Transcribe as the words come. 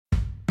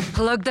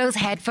Plug those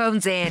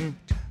headphones in.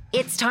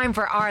 It's time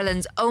for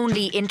Ireland's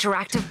only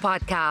interactive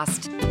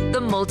podcast,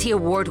 the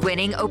multi-award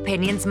winning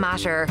Opinions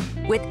Matter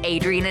with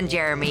Adrian and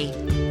Jeremy.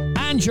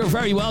 And you're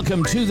very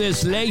welcome to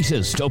this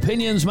latest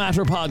Opinions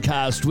Matter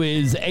podcast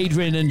with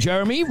Adrian and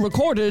Jeremy,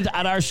 recorded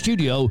at our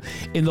studio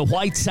in the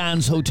White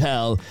Sands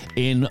Hotel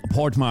in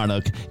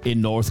Portmarnock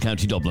in North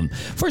County Dublin.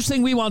 First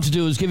thing we want to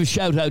do is give a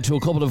shout out to a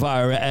couple of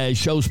our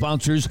show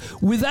sponsors,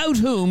 without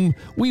whom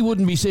we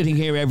wouldn't be sitting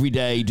here every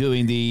day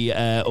doing the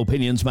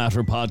Opinions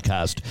Matter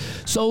podcast.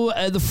 So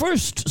the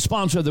first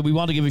sponsor that we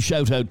want to give a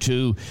shout out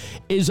to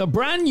is a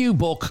brand new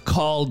book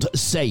called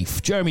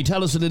Safe. Jeremy,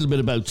 tell us a little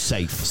bit about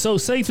Safe. So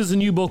Safe is a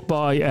new book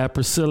by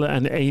Priscilla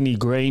and Amy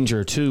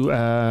Granger, two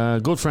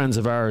good friends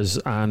of ours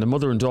and a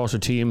mother and daughter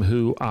team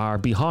who are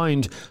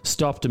behind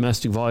Stop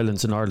Domestic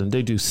Violence in Ireland.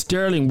 They do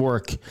sterling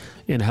work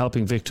in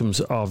helping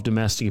victims of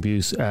domestic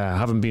abuse,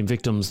 having been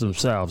victims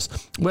themselves.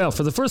 Well,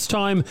 for the first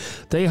time,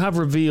 they have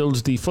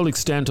revealed the full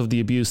extent of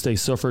the abuse they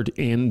suffered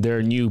in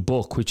their new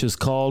book, which is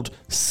called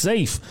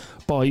Safe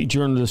by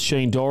journalist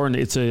Shane Doran.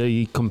 It's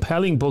a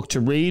compelling book to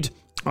read.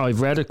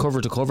 I've read it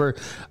cover to cover,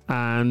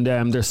 and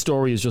their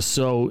story is just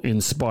so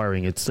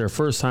inspiring. It's their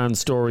first-hand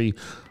story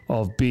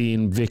of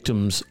being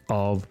victims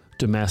of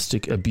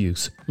domestic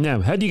abuse. Now,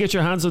 how do you get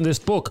your hands on this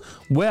book?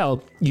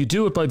 Well, you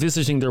do it by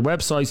visiting their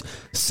website,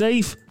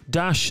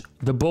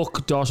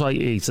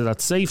 safe-thebook.ie. So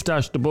that's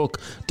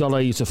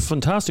safe-thebook.ie. It's a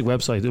fantastic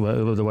website,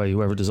 by the way,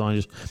 whoever designed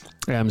it.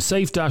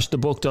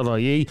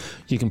 Safe-thebook.ie.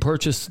 You can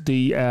purchase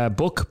the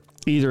book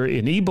either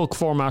in ebook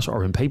format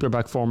or in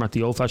paperback format,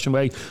 the old-fashioned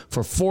way,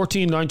 for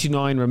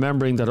 $14.99,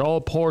 remembering that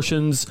all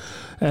portions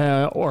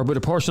or with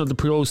a portion of the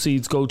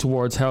proceeds go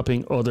towards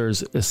helping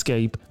others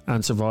escape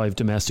and survive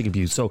domestic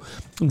abuse. So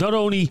not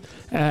only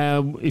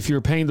if you're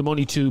paying the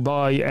money to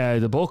buy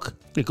the book,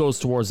 it goes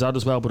towards that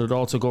as well, but it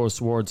also goes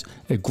towards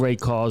a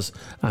great cause,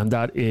 and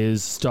that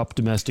is Stop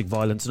Domestic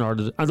Violence in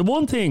Ireland. And the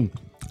one thing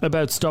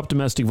about Stop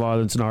Domestic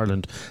Violence in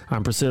Ireland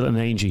and Priscilla and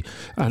Amy,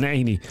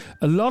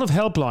 a lot of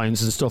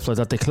helplines and stuff like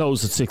that, they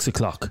close at 6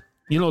 o'clock.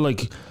 You know,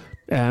 like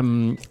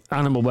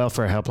animal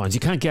welfare helplines. You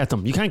can't get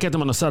them. You can't get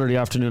them on a Saturday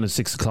afternoon at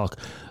 6 o'clock.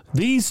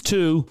 These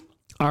two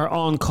are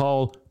on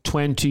call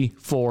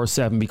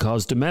 24/7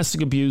 because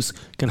domestic abuse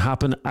can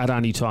happen at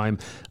any time,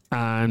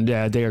 and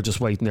they are just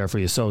waiting there for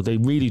you. So they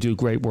really do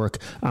great work,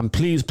 and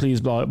please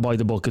buy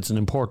the book. It's an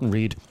important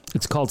read.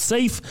 It's called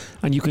Safe,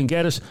 and you can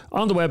get it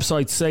on the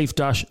website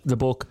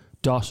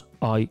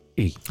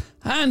safe-thebook.ie.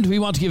 And we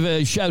want to give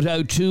a shout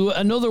out to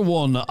another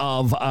one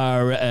of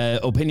our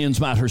Opinions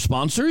Matter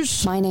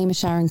sponsors. My name is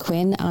Sharon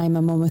Quinn. I'm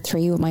a mum of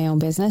 3 with my own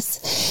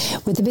business.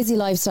 With the busy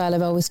lifestyle,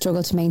 I've always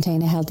struggled to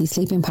maintain a healthy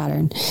sleeping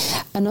pattern.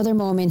 Another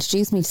mum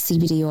introduced me to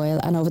CBD oil,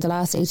 and over the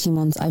last 18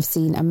 months, I've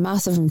seen a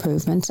massive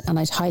improvement, and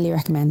I'd highly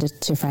recommend it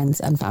to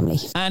friends and family.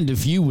 And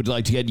if you would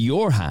like to get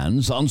your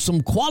hands on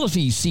some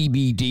quality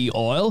CBD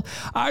oil,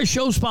 our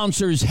show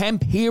sponsors,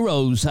 Hemp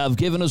Heroes, have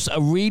given us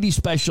a really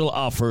special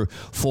offer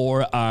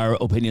for our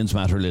Opinions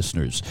Matter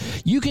listeners.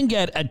 You can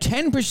get a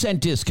 10%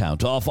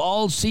 discount off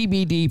all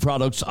CBD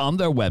products on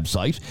their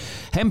website.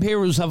 Hemp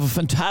Heroes have a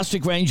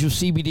fantastic range of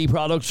CBD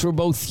products for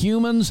both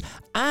humans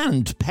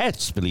and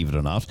pets, believe it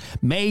or not,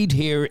 made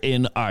here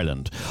in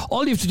Ireland.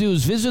 All you have to do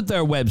is visit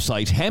their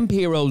website,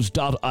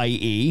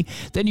 hempheroes.ie.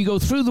 Then you go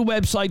through the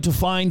website to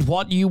find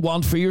what you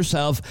want for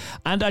yourself,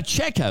 and at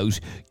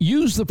checkout,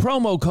 use the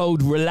promo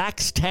code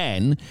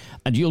RELAX10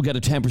 and you'll get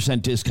a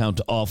 10%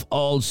 discount off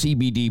all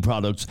CBD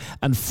products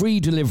and free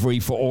delivery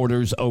for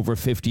orders over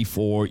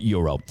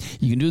 €54.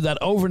 You can do that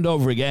over and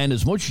over again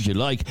as much as you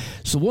like.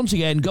 So once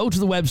again, go to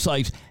the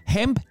website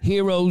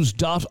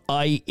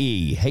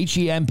hempheroes.ie,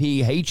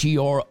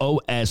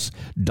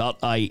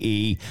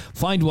 hempheroes.ie.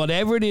 Find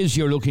whatever it is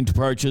you're looking to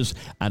purchase,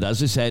 and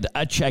as I said,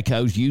 at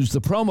checkout, use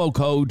the promo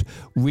code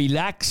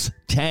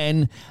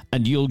RELAX10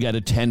 and you'll get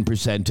a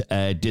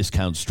 10%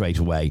 discount straight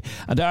away.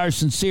 And our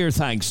sincere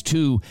thanks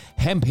to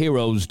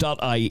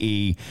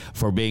hempheroes.ie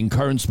for being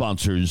current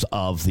sponsors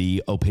of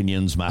the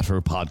Opinions Matter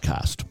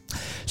podcast.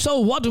 So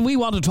what do we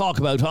want to talk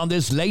about on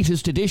this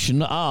latest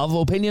edition of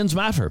Opinions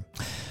Matter?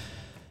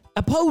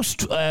 A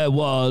post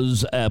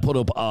was put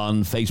up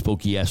on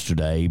Facebook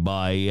yesterday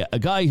by a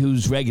guy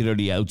who's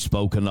regularly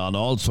outspoken on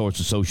all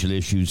sorts of social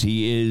issues.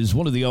 He is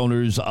one of the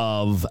owners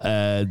of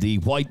the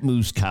White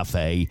Moose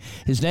Cafe.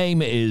 His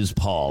name is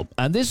Paul.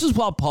 And this is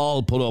what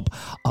Paul put up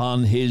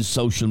on his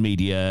social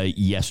media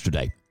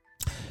yesterday.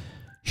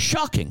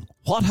 Shocking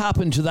what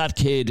happened to that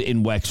kid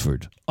in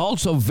Wexford.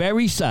 Also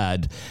very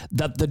sad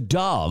that the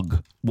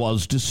dog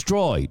was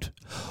destroyed.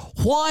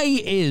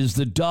 Why is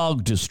the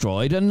dog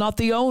destroyed and not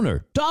the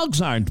owner?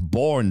 Dogs aren't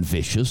born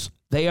vicious.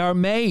 They are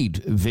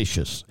made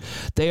vicious.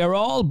 They are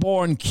all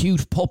born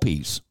cute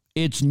puppies.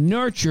 It's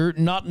nurture,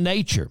 not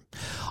nature.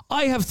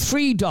 I have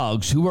 3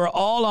 dogs who are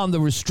all on the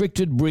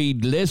restricted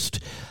breed list,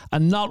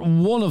 and not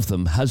one of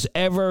them has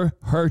ever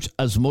hurt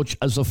as much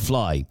as a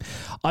fly.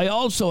 I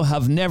also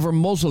have never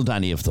muzzled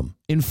any of them.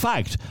 In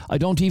fact, I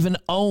don't even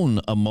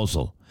own a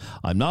muzzle.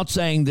 I'm not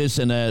saying this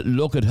in a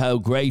look at how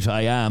great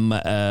I am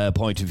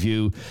point of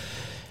view.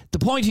 the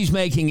point he's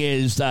making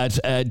is that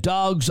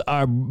dogs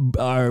are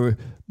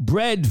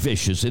bred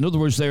vicious. In other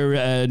words,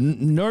 they're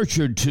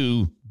nurtured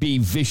to be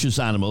vicious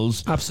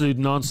animals. Absolute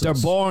nonsense.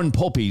 They're born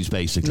puppies,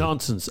 basically.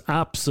 Nonsense.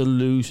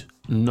 Absolute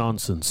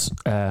nonsense.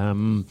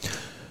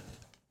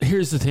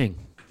 Here's the thing.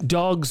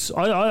 Dogs,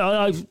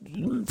 I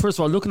first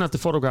of all, looking at the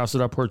photographs of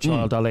that poor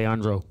child,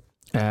 Alejandro,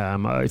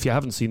 if you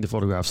haven't seen the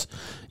photographs,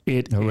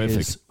 it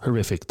is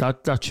horrific.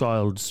 That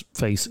child's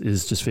face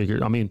is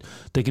disfigured. I mean,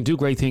 they can do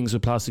great things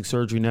with plastic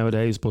surgery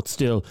nowadays, but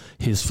still,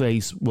 his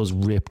face was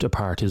ripped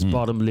apart. His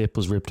bottom lip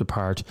was ripped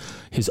apart.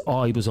 His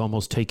eye was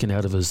almost taken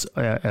out of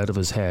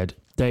his head.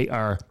 They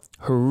are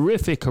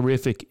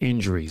horrific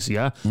injuries.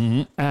 Yeah.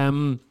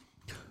 Mm-hmm.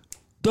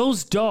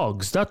 Those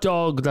dogs, that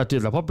dog that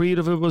did that, what breed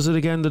of it was it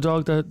again, the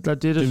dog that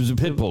did it? It was a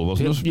pitbull,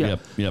 wasn't it? Yeah.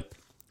 Yep.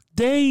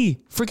 They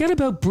forget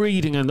about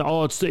breeding and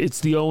it's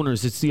the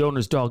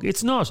owner's dog.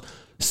 It's not.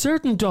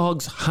 Certain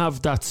dogs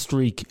have that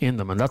streak in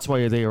them, and that's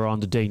why they are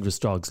on the dangerous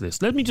dogs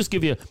list. Let me just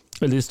give you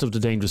a list of the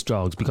dangerous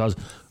dogs, because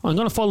I'm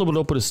going to follow it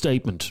up with a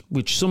statement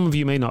which some of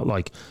you may not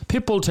like.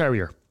 Pitbull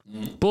Terrier,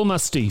 Bull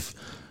Mastiff,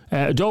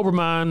 a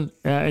Doberman,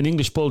 an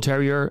English Bull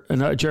Terrier,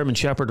 and a German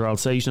Shepherd or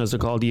Alsatian as they're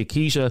called, the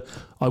Akita.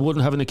 I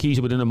wouldn't have an Akita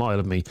within a mile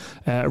of me.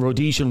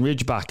 Rhodesian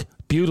Ridgeback,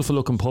 beautiful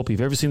looking puppy.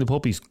 Have you ever seen the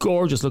puppies?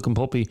 Gorgeous looking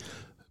puppy.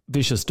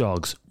 Vicious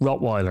dogs,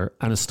 Rottweiler,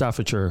 and a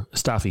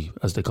Staffy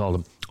as they call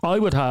them. I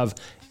would have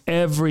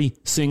every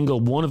single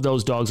one of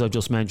those dogs I've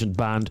just mentioned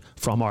banned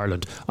from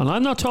Ireland. And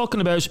I'm not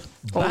talking about...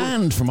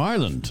 Banned from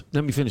Ireland?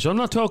 Let me finish. I'm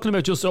not talking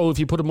about just, if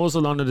you put a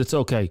muzzle on it, it's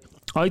okay.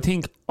 I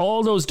think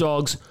all those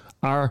dogs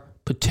are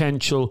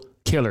potential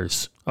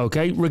killers,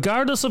 okay?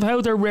 Regardless of how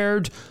they're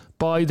reared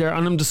by their...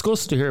 And I'm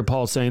disgusted to hear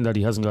Paul saying that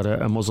he hasn't got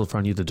a muzzle for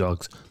any of the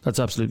dogs. That's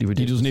absolutely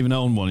ridiculous. He doesn't even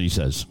own one, he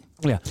says.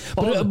 Yeah.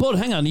 But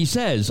hang on, he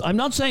says, I'm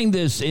not saying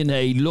this in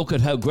a look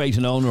at how great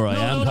an owner I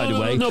am kind of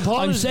way.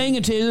 I'm saying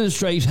it to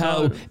illustrate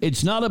how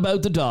it's not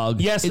about the dog,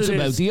 it's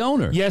about the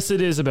owner. Yes,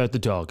 it is about the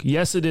dog.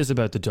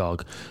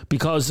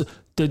 Because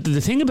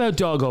the thing about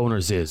dog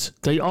owners is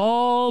they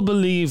all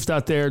believe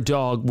that their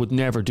dog would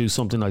never do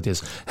something like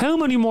this. How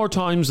many more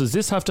times does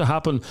this have to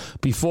happen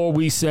before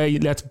we say,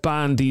 let's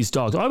ban these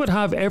dogs? I would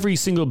have every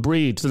single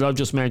breed that I've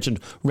just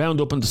mentioned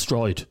round up and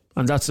destroyed.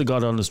 And that's the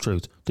God honest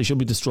truth. They should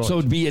be destroyed. So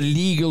it'd be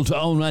illegal to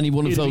own any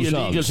one of those dogs? It'd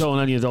be illegal to own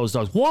any of those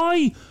dogs.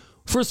 Why?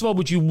 First of all,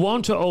 would you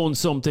want to own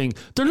something?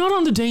 They're not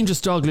on the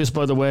dangerous dog list,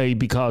 by the way,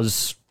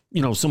 because,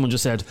 someone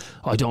just said,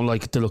 I don't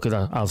like the look of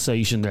that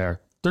Alsatian there.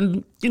 They're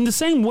in the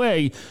same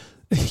way,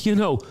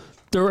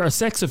 there are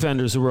sex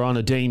offenders who are on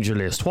a danger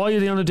list. Why are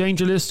they on a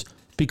danger list?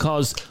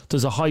 Because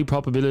there's a high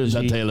probability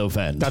that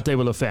they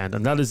will offend.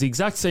 And that is the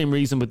exact same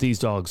reason with these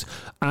dogs.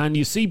 And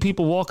you see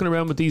people walking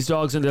around with these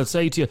dogs and they'll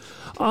say to you,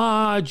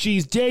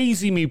 geez,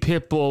 Daisy me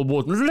Pitbull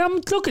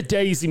wouldn't. Look at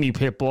Daisy me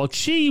Pitbull.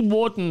 She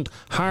wouldn't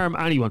harm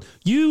anyone.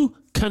 You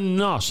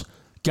cannot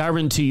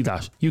guarantee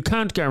that. You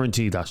can't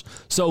guarantee that.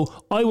 So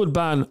I would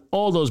ban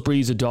all those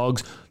breeds of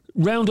dogs.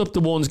 Round up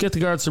the ones, get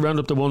the guards to round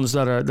up the ones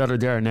that are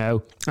there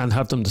now and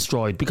have them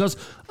destroyed. Because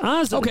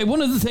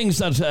one of the things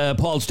that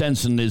Paul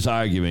Stenson is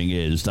arguing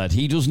is that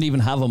he doesn't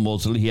even have a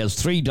muzzle. He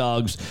has 3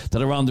 dogs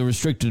that are on the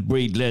restricted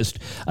breed list,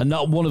 and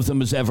not one of them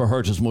has ever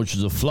hurt as much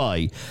as a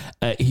fly.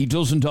 He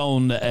doesn't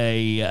own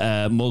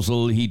a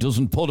muzzle. He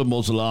doesn't put a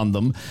muzzle on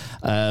them.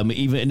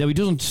 He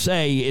doesn't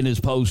say in his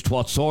post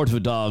what sort of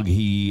a dogs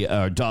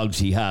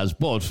he has,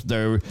 but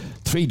there are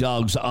 3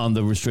 dogs on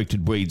the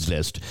restricted breeds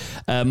list.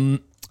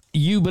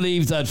 You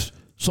believe that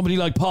somebody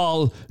like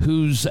Paul,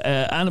 whose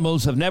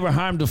animals have never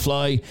harmed a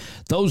fly,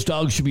 those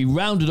dogs should be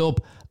rounded up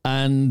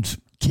and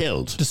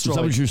killed. Destroyed. Is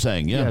that what you're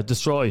saying? Yeah,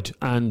 destroyed.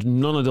 And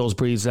none of those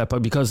breeds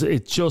left, because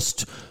it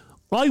just...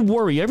 I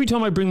worry every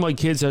time I bring my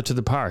kids out to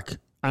the park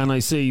and I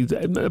see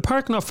a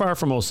park not far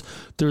from us,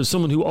 there's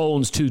someone who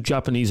owns 2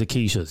 Japanese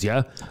Akitas,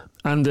 yeah?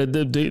 And the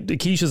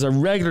Akitas are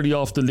regularly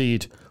off the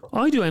lead.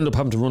 I do end up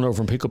having to run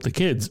over and pick up the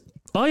kids.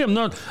 I am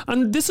not,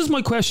 and this is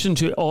my question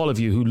to all of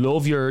you who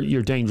love your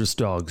dangerous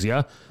dogs,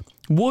 yeah?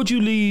 Would you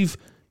leave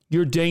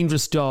your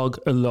dangerous dog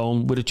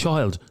alone with a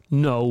child?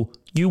 No,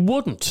 you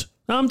wouldn't.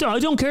 I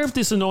don't care if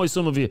this annoys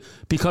some of you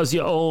because you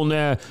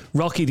own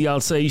Rocky the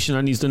Alsatian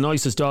and he's the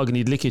nicest dog and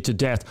he'd lick you to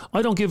death.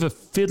 I don't give a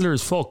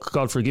fiddler's fuck,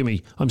 God forgive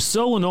me. I'm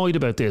so annoyed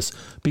about this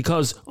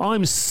because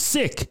I'm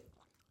sick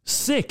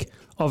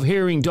of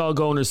hearing dog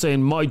owners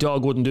saying my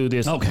dog wouldn't do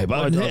this. Okay,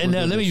 but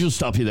let me just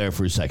stop you there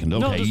for a second.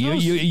 Okay,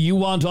 you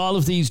want all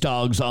of these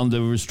dogs on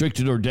the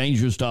restricted or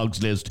dangerous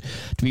dogs list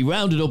to be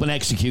rounded up and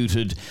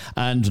executed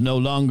and no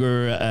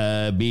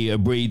longer be a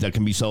breed that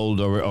can be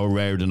sold or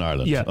reared in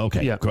Ireland. Yeah.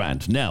 Okay, yeah.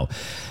 Grant. Now,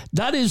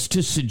 that is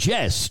to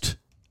suggest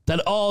that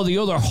all the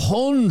other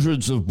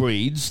hundreds of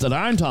breeds that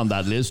aren't on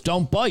that list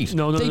don't bite.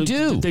 No, they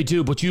do. They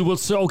do, but you will...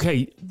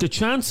 Okay, the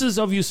chances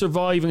of you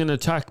surviving an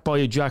attack by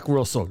a Jack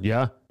Russell,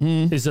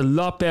 is a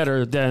lot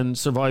better than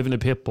surviving a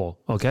pit bull,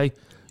 okay?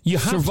 You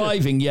have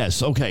surviving,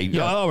 yes, okay,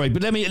 all right.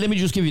 But let me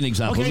just give you an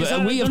example.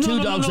 Okay, we have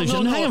two dogs. Hang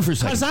on for a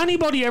second. Has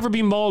anybody ever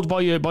been mauled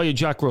by a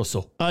Jack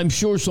Russell? I'm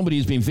sure somebody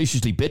has been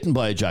viciously bitten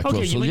by a Jack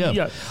Russell.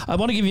 Yeah. I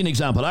want to give you an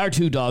example. Our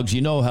two dogs.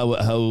 You know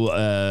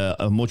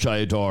how much I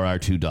adore our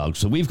two dogs.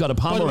 So we've got a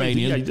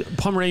Pomeranian.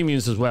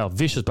 Pomeranians as well,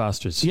 vicious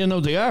bastards. Yeah, no,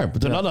 they are,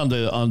 but they're not on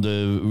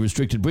the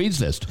restricted breeds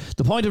list.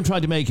 The point I'm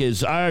trying to make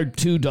is our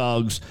two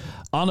dogs,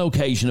 on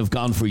occasion, have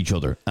gone for each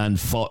other and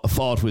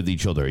fought with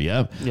each other,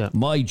 yeah?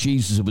 My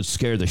Jesus, it would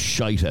scare the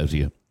shite out of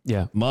you.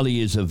 Yeah. Molly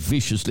is a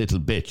vicious little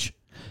bitch.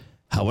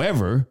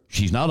 However,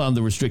 she's not on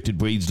the restricted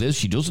breeds list.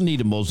 She doesn't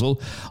need a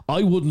muzzle.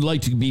 I wouldn't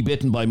like to be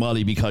bitten by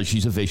Molly because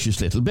she's a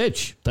vicious little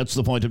bitch. That's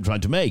the point I'm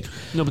trying to make.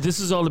 No, but this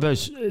is all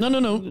about...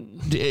 No.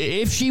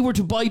 If she were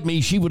to bite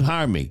me, she would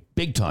harm me,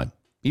 big time.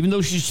 Even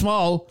though she's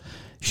small...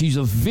 She's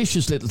a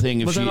vicious little thing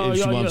if she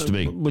wants to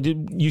be. But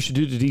you should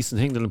do the decent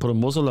thing then and put a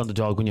muzzle on the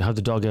dog when you have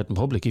the dog out in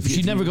public.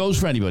 She never goes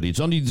for anybody. It's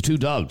only the two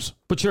dogs.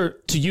 But to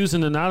use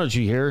an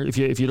analogy here, if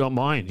you don't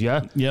mind,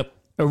 yeah? Yep.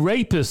 A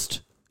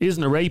rapist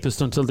isn't a rapist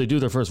until they do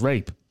their first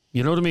rape.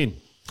 You know what I mean?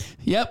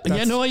 Yep. I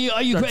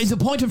agree. The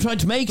point I'm trying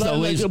to make,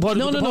 though, is... The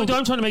point I'm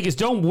trying to make is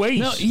don't wait.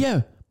 No,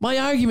 yeah. My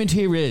argument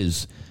here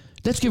is...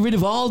 Let's get rid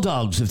of all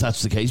dogs if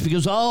that's the case,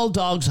 because all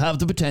dogs have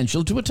the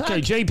potential to attack.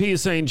 Okay, JP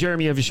is saying,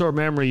 Jeremy, you have a short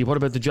memory. What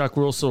about the Jack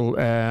Russell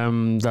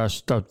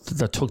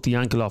that took the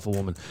ankle off a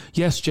woman?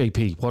 Yes,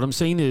 JP. What I'm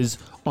saying is,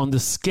 on the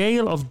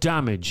scale of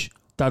damage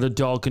that a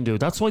dog can do,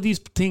 that's why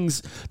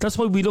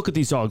we look at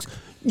these dogs.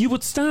 You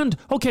would stand,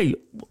 okay,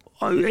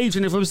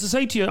 Adrian, if I was to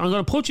say to you, I'm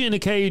going to put you in a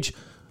cage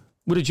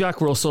with a Jack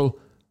Russell,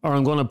 or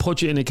I'm going to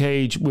put you in a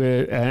cage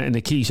with an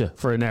Akita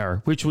for an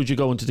hour. Which would you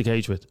go into the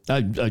cage with?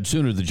 I'd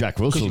sooner the Jack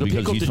Russell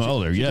because he's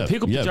smaller. You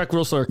pick up the Jack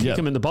Russell or kick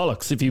him in the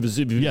bollocks if he was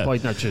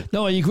biting at you.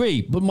 No, I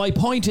agree. But my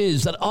point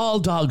is that all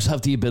dogs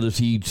have the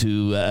ability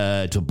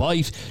to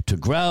bite, to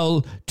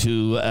growl,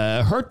 to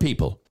hurt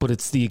people. But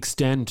it's the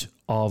extent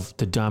of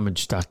the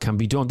damage that can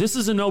be done. This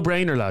is a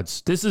no-brainer,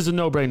 lads. This is a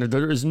no-brainer.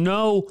 There is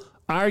no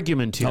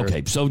argument here.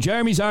 Okay, so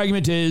Jeremy's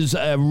argument is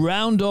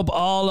round up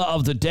all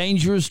of the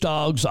dangerous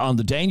dogs on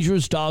the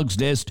dangerous dogs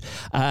list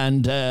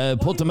and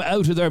put them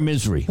out of their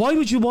misery. Why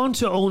would you want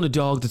to own a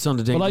dog that's on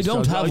the dangerous dogs? Well,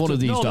 I don't have one of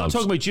these dogs. I'm not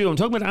talking about you. I'm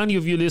talking about any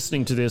of you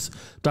listening to this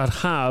that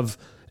have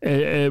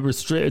a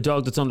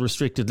dog that's on the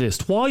restricted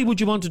list. Why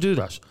would you want to do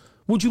that?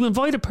 Would you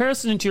invite a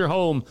person into your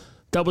home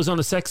that was on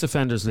a sex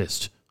offenders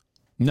list?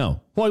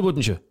 No. Why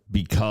wouldn't you?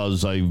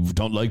 Because I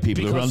don't like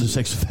people who are on the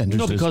sex offenders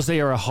list. No, because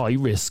they are a high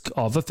risk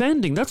of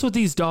offending. That's what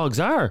these dogs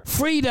are.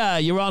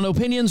 Frida, you're on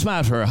Opinions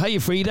Matter. Hi,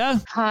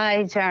 Frida.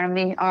 Hi,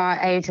 Jeremy or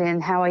Adrian.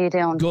 How are you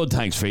doing? Good,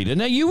 thanks, Frida.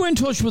 Now, you were in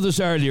touch with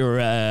us earlier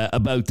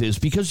about this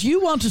because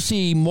you want to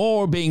see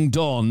more being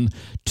done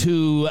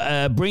to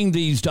bring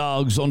these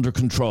dogs under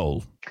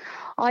control.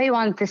 I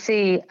want to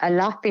see a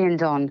lot being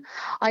done.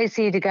 I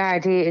see the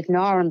Gardaí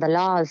ignoring the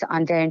laws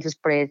on dangerous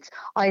breeds.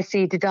 I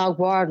see the dog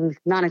wardens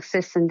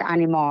non-existent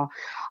anymore.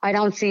 I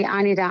don't see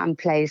any of that in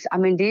place. I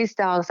mean, these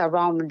dogs are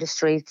roaming the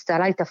streets. They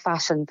like the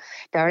fashion.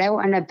 They're out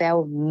and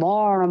about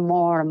more and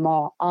more and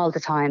more all the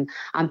time.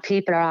 And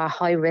people are at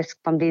high risk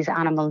from these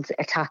animals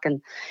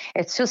attacking.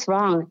 It's just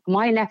wrong.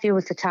 My nephew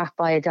was attacked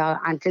by a dog.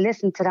 And to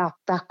listen to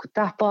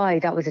that boy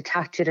that was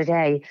attacked the other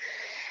day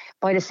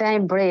by the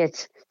same breed,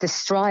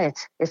 destroy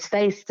it. Its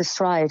face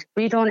destroyed.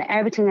 We done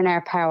everything in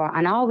our power,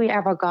 and all we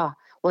ever got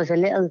was a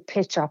little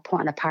picture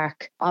put in a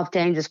park of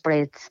dangerous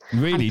breeds.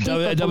 Really?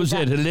 That was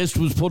it? A list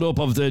was put up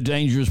of the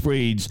dangerous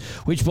breeds,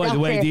 which, by the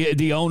way,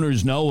 the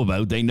owners know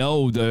about. They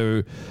know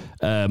they're...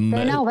 they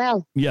know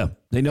well. Yeah,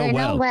 they know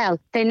well.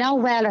 They know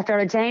well if they're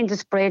a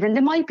dangerous breed, and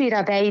they might be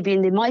their baby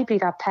and they might be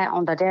their pet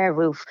under their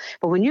roof.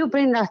 But when you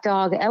bring that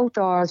dog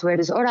outdoors where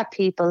there's other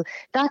people,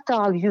 that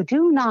dog, you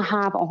do not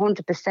have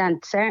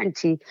 100%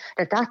 certainty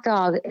that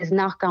dog is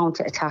not going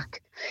to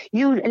attack.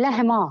 You let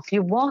him off.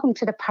 You walk him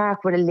to the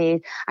park with a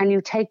lead and you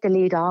take the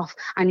lead off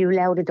and you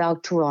allow the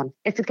dog to run.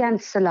 It's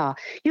against the law.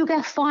 You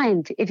get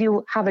fined if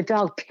you have a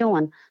dog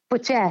pewing.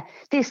 But yeah,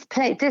 this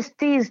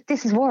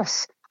is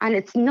worse. And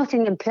it's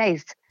nothing in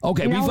place.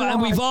 Okay,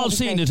 we've all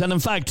seen it. And in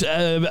fact,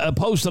 a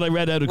post that I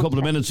read out a couple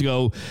of minutes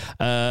ago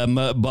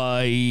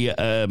by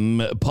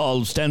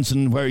Paul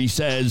Stenson, where he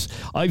says,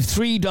 I've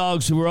 3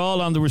 dogs who are all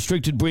on the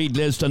restricted breed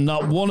list and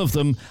not one of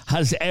them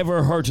has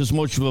ever hurt as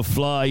much of a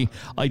fly.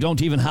 I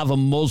don't even have a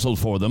muzzle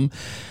for them.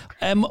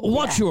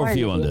 What's your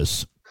view on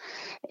this?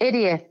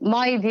 Idiot.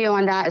 My view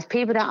on that is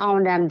people that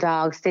own them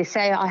dogs, they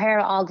say, I hear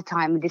it all the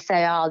time, and they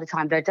say all the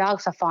time, their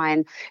dogs are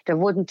fine, they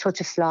wouldn't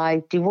touch a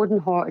fly, they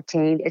wouldn't hurt a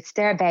teen, it's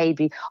their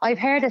baby. I've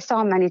heard it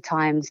so many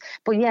times,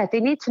 but yeah, they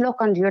need to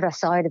look on the other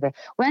side of it.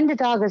 When the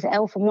dog is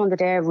out from under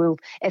their roof,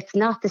 it's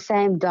not the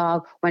same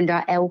dog when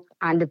they're out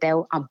and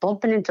about and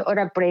bumping into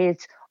other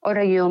breeds,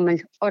 other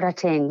humans, other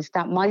things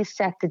that might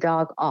set the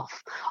dog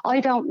off. I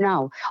don't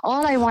know.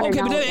 All I want to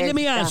know is... Okay, but let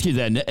me ask you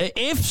then.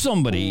 If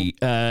somebody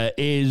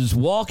is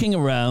walking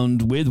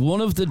around with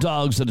one of the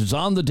dogs that is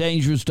on the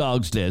dangerous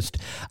dogs list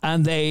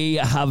and they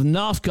have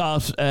not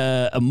got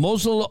a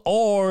muzzle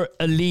or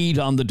a lead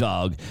on the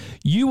dog,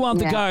 you want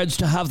the guards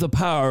to have the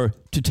power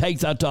to take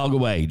that dog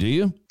away, do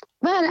you?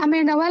 Well, I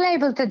mean, they're well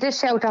able to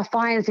dish out their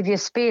fines if you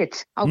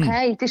spit,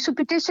 okay? They should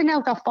be dishing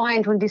out their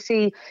fines when they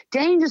see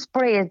dangerous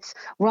breeds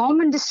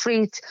roaming the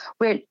streets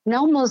with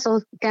no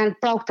muzzle, again,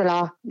 broke the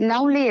law,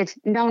 no lead,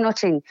 no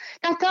nothing.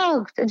 That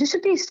dog, they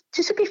should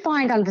be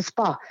fined on the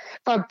spot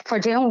for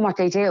doing what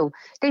they do.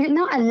 They're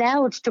not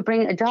allowed to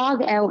bring a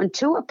dog out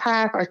into a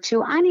park or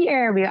to any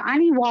area,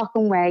 any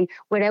walking way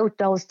without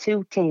those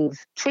three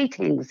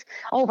things.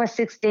 Over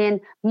 16,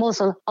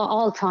 muzzle at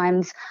all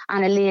times,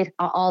 and a lead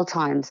at all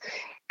times.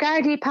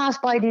 Gardaí pass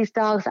by these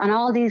dogs and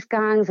all these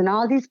gangs and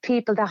all these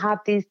people that have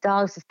these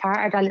dogs as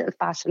part of their little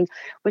fashion,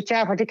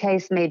 whichever the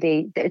case may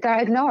be, they're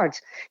ignored.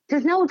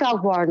 There's no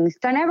dog wardens.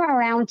 They're never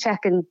around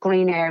checking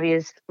green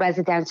areas,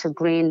 residential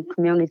green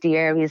community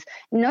areas,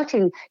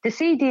 nothing. To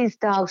see these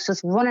dogs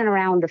just running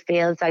around the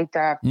fields out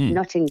there,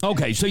 nothing.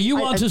 Okay, so you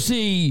want to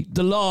see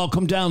the law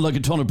come down like a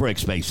ton of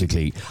bricks,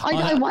 basically.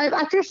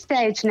 At this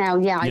stage now,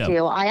 I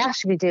do. I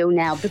actually do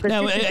now. Because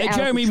now,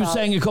 Jeremy was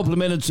saying a couple of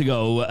minutes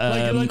ago...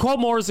 like what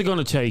more is it going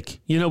to take?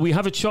 You know, we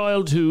have a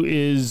child who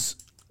is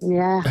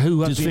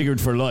who has disfigured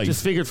for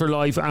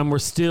life, and we're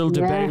still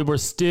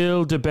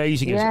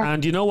debating it.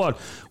 And you know what?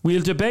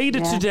 We'll debate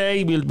it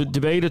today, we'll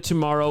debate it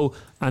tomorrow,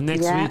 and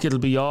next week it'll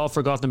be all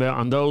forgotten about.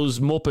 And those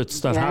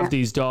muppets that have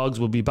these dogs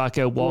will be back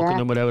out walking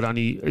them without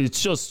any.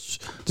 It's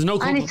just there's no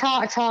any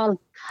thought at all.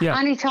 Yeah.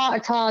 Any thought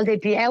at all,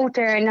 they'd be out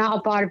there and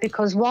not about it,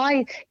 because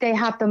why? They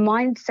have the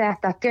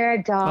mindset that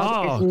their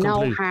dog is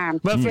no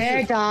harm. Well,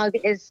 their dog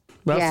is...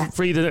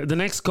 Frida, the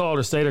next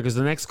caller, stay there, because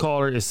the next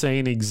caller is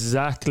saying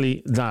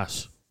exactly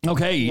that.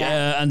 Okay,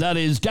 and that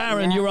is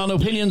Darren. You're on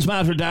Opinions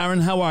Matter,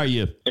 Darren. How are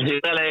you?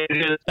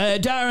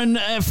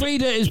 Darren,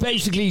 Frida is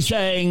basically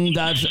saying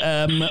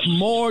that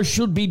more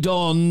should be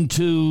done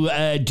to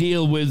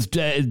deal with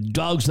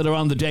dogs that are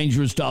on the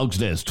dangerous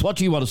dogs list. What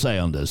do you want to say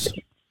on this?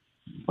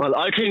 Well,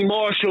 I think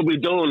more should be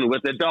done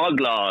with the dog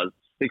laws,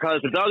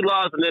 because the dog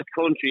laws in this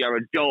country are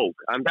a joke,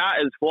 and that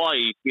is why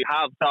we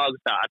have dogs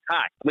that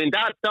attack. I mean,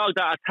 that dog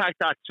that attacked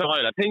that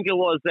child, I think it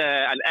was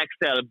an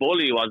XL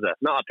bully, was it?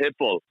 Not a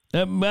pitbull.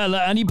 Well,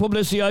 any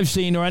publicity I've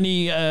seen or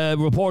any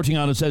reporting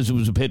on it says it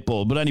was a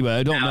pitbull, but anyway,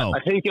 I don't know.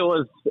 I think it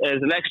was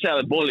an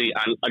XL bully,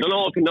 and I don't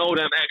know if you know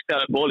them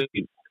XL bullies.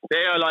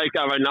 They are like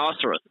a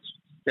rhinoceros.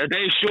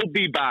 They should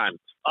be banned.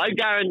 I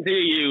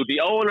guarantee you, the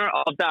owner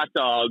of that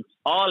dog,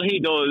 all he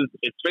does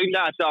is bring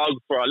that dog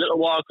for a little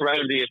walk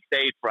around the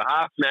estate for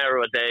half an hour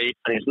a day,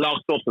 and he's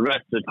locked up the rest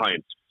of the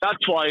time.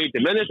 That's why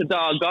the minute the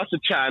dog got the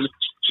chance,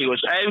 he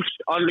was out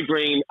on the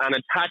green and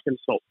attacking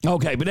stuff.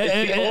 Okay, but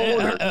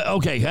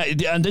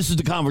and this is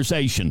the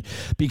conversation,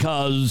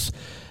 because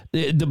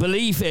the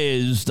belief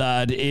is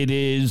that it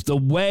is the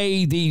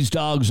way these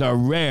dogs are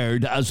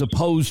reared as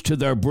opposed to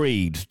their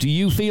breed. Do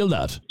you feel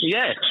that?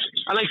 Yes.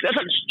 And that's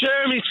what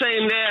Jeremy's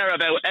saying there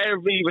about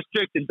every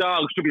restricted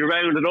dog should be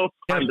rounded up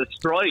and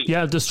destroyed.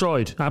 Yeah,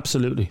 destroyed.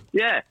 Absolutely.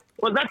 Yeah.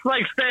 Well, that's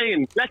like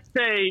saying, let's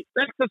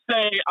just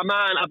say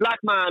a black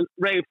man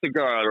rapes a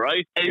girl,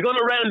 right? And you're going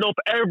to round up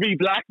every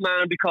black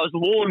man because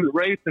one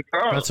raped a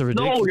girl. That's a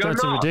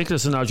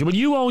ridiculous analogy. But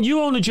you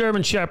own a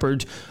German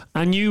Shepherd,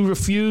 and you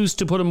refuse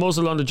to put a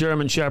muzzle on the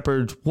German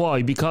Shepherd.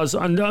 Why? Because,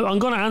 and I'm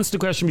going to answer the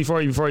question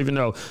before you even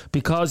know,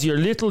 because your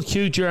little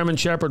cute German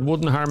Shepherd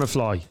wouldn't harm a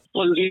fly.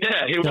 Well,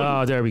 yeah, he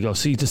wouldn't. There we go.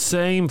 See, the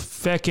same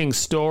fecking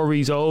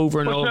stories over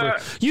and over.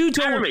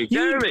 Jeremy.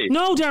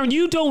 No, Darren,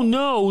 you don't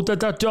know that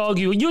dog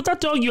that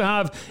dog you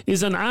have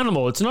is an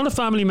animal. It's not a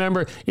family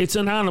member. It's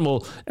an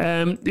animal.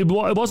 It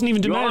wasn't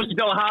even... You obviously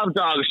don't have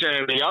dogs,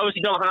 Jeremy. You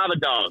obviously don't have a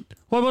dog.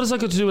 Well, what does that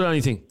got to do with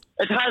anything?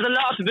 It has a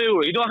lot to do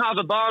with it. You don't have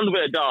a bond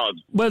with a dog.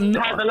 Well, it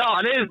has a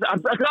lot.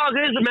 A dog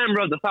is a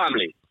member of the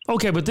family.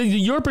 Okay, but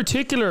your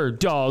particular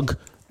dog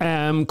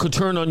could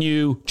turn on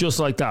you just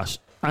like that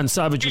and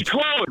savage you. He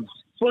could,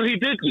 but he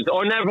didn't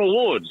or never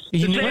would.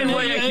 The same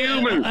way a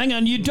human. Hang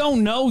on, you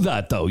don't know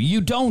that, though. You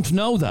don't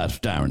know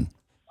that, Darren.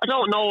 I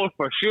don't know it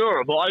for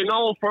sure, but I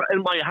know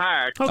in my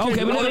heart.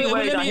 Okay, but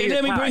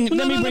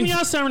let me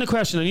ask Darren a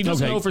question, and he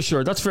doesn't know for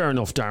sure. That's fair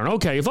enough, Darren.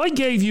 Okay, if I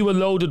gave you a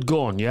loaded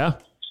gun,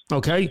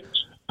 okay,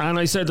 and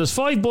I said there's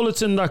 5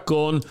 bullets in that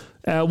gun.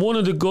 One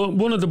of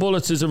the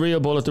bullets is a real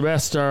bullet. The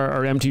rest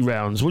are empty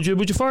rounds. Would you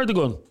fire the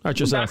gun at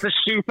yourself? That's a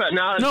stupid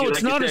analogy. No,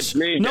 it's not.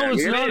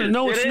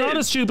 It's not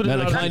a stupid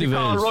analogy. Kind of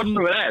Russian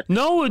roulette.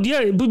 No,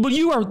 but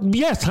you are.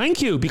 Yeah,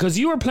 thank you, because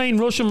you are playing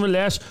Russian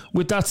roulette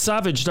with that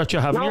savage that you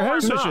have in your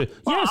house. Yes.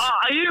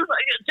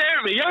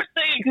 Jeremy, you're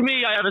saying to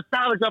me I have a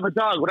savage of a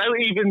dog without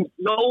even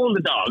knowing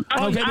the dog.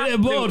 Okay,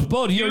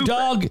 but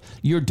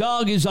your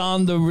dog is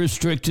on the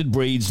restricted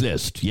breeds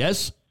list.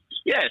 Yes.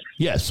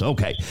 Yes,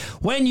 okay.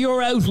 When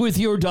you're out with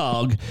your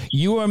dog,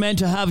 you are meant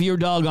to have your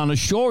dog on a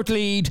short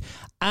lead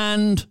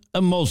and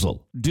a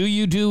muzzle. Do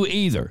you do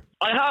either?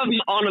 I have him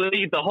on a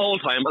lead the whole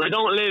time, and I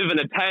don't live in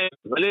a town.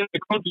 I live in the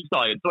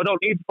countryside, so I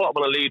don't need to put him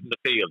on a lead in the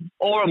field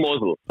or a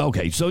muzzle.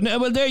 Okay, so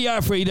well, there you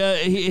are, Frida.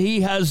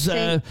 He has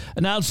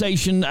an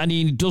Alsatian, and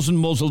he doesn't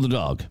muzzle the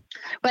dog.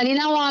 Well, you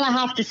know, all I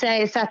have to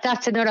say is that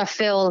that's another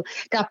fool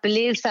that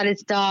believes that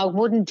its dog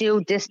wouldn't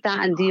do this,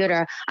 that and the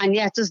other, and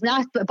yet does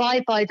not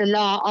abide by the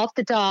law of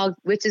the dog,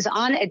 which is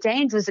on a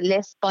dangerous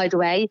list, by the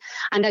way,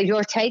 and that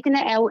you're taking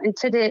it out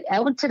into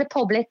the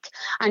public,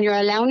 and you're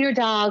allowing your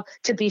dog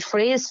to be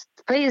free as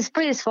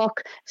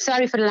fuck,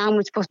 sorry for the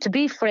language, but to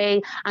be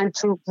free and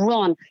to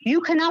run.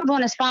 You cannot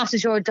run as fast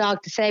as your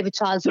dog to save a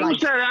child's life. Who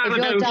said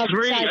that about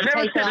free? I never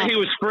said that he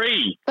was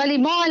free. Well, he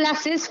more or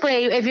less is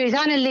free if he's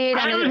on a lead.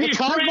 And if a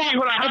child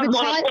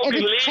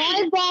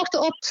walked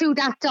up to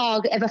that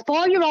dog, if a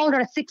 4-year-old or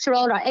a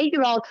 6-year-old or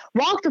 8-year-old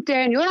walked up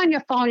there and you're on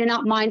your phone, you're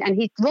not mine, and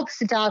he rubs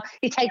the dog,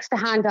 he takes the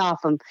hand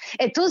off him.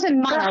 It doesn't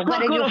matter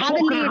whether you have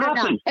a lead or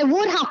not. It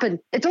would happen.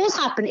 It does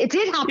happen. It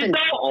did happen.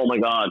 Oh my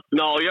God.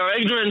 No, your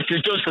ignorance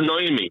is just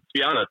annoying me, to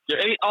be honest.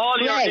 All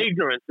your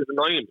ignorance is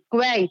annoying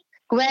me.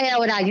 Way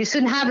out of that. You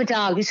shouldn't have a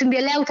dog. You shouldn't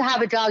be allowed to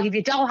have a dog if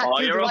you don't have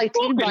to do the right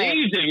thing by it.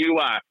 You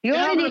are. You're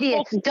an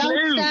idiot.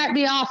 Don't start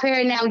me off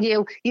here now,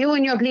 you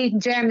and your bleeding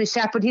German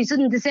Shepherd. He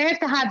doesn't deserve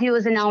to have you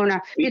as an owner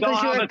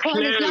because you're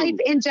putting his life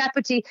in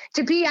jeopardy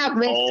to be at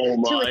risk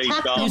to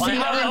attack God.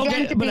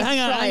 But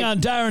hang on,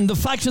 Darren. The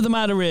fact of the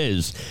matter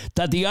is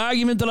that the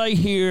argument that I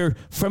hear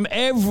from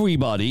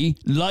everybody,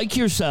 like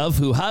yourself,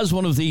 who has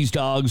one of these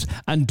dogs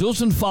and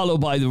doesn't follow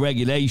by the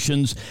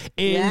regulations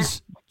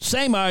is...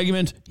 Same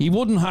argument, he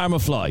wouldn't harm a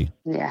fly.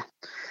 Yeah.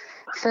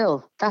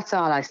 Phil, that's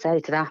all I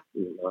say to that.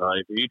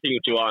 Right, you think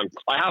what you want.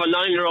 I have a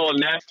 9-year-old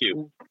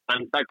nephew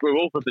and that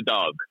grew up with the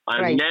dog.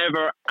 And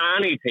never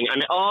anything.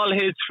 And all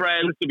his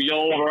friends to be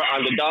over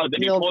and the dog,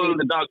 that he pulled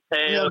the dog's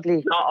tail.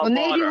 Well,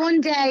 maybe one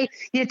day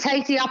you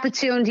take the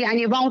opportunity and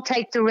you won't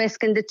take the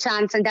risk and the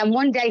chance, and then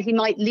one day he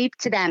might leap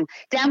to them.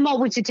 Then what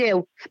would you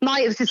do?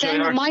 It was the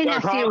same with my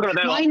nephew.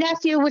 My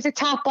nephew was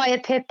attacked by a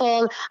pit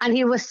bull and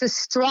he was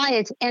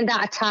destroyed in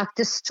that attack.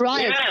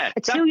 Destroyed.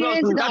 2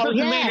 years ago.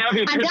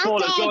 And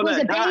that dog was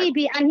a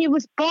baby and he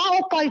was brought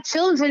up by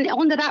children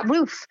under that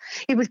roof.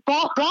 He was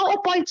brought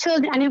up by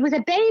children and he was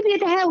a baby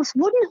at the house.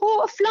 Wouldn't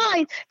hurt a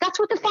fly. That's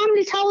what the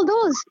family told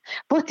us.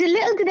 But the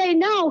little did they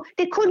know,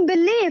 they couldn't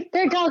believe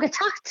their dog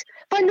attacked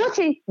by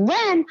nothing,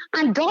 ran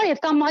and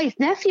dived on my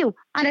nephew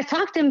and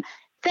attacked him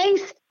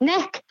face,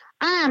 neck,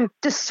 arm,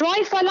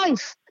 destroyed for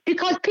life.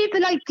 Because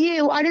people like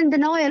you are in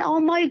denial. Oh,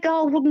 my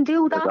dog wouldn't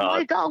do that.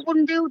 My dog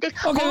wouldn't do this.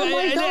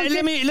 Okay,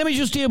 let me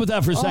just deal with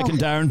that for a second,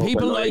 Darren.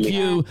 People like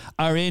you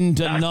are in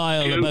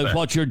denial about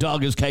what your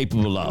dog is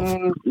capable of.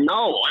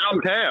 No, I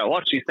don't care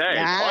what she says.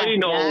 I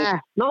know. Yeah.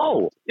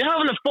 No, you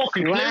haven't a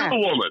fucking clue,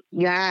 woman.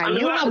 Yeah,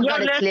 you haven't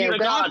got a clue.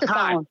 Go off the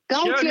phone.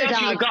 Go to your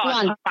dog. Go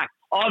on.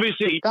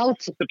 Obviously,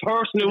 the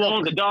person who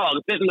owned the dog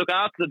didn't look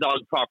after the dog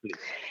properly.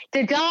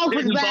 The dog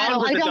was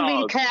well. I don't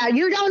really care.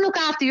 You don't look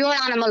after your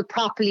animal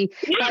properly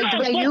like the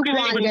way you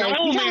wander. You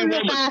don't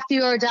look after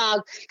your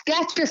dog.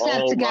 Get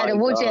yourself together,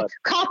 would you?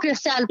 Cop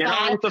yourself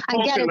on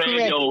and get a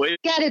grip.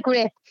 Get a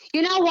grip.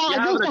 You know what?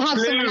 I'd love to have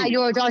someone at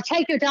your dog.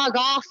 Take your dog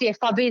off you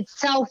for being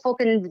so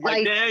fucking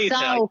like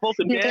so.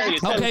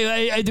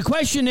 Okay, the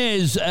question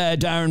is,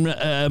 Darren,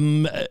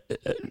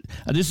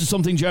 and this is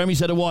something Jeremy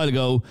said a while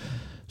ago.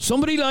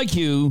 Somebody like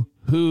you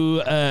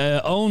who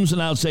owns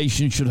an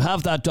Alsatian should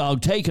have that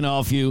dog taken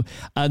off you,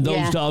 and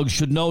those dogs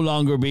should no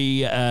longer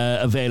be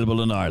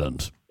available in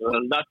Ireland. Well,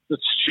 that's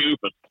just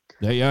stupid.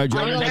 There you are,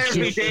 Jeremy. Not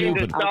every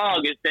dangerous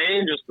dog is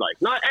dangerous.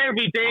 Not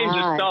every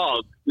dangerous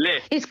dog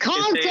lives. It's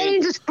called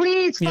dangerous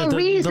breeds for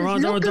reasons.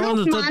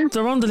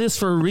 They're on the list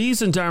for a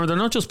reason, Darren. They're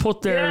not just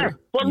put there. Yeah,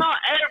 but not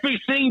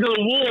every single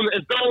one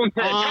is going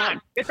to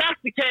attack. If that's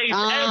the case,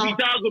 every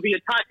dog will be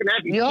attacking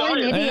every dog.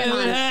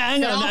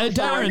 Hang on,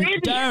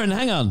 Darren,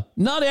 hang on.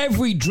 Not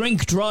every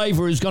drink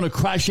driver is going to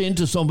crash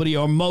into somebody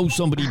or mow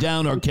somebody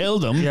down or kill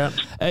them.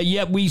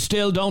 Yet we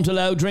still don't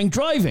allow drink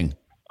driving.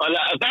 Well,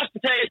 if that's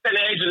the case, then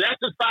Adrian, let's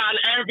just ban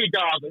every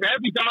dog.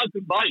 Every dog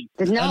can bite.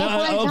 There's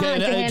no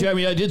point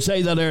Jeremy, I did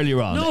say that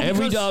earlier on.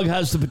 Every dog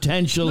has the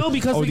potential or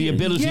the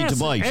ability to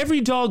bite.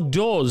 Every dog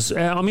does.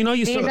 I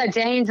used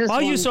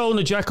to own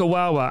a Jack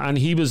Chihuahua, and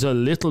he was a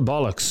little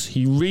bollocks.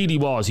 He really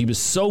was. He was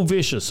so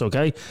vicious,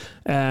 okay?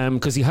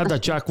 Because he had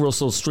that Jack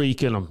Russell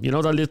streak in him. You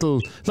know, that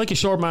little, like a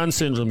short man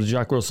syndrome the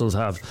Jack Russells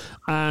have.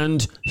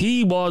 And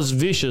he was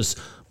vicious.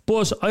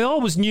 But I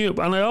always knew,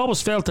 and I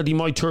always felt that he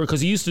might turn,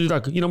 because he used to do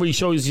that, you know, when he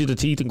shows you the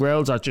teeth and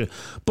growls at you.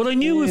 But I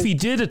knew if he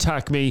did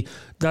attack me,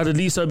 that at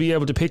least I'd be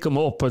able to pick him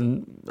up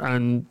and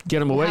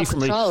get him away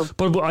from me.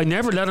 But I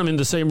never let him in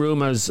the same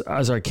room as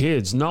our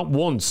kids, not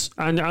once.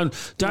 And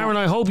Darren,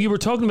 I hope you were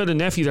talking about a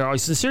nephew there. I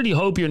sincerely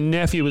hope your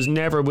nephew was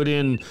never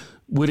within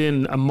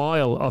a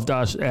mile of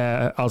that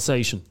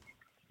Alsatian.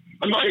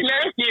 My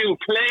nephew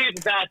plays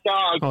with that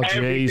dog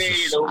every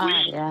day of the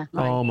week.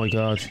 Oh my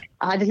God.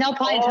 There's no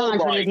point talking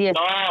to an idiot.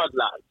 God,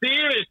 lad.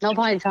 Seriously. No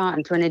point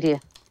talking to an idiot.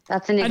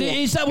 That's an idiot. And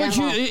is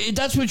that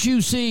that's what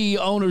you see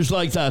owners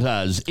like that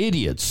as?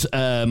 Idiots.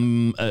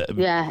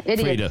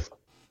 Idiots. Frida.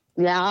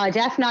 Yeah, I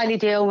definitely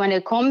do. When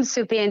it comes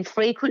to being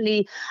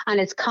frequently and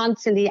it's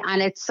constantly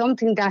and it's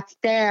something that's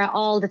there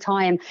all the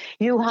time,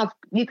 you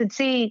could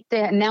see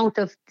the amount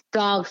of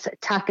dogs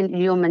attacking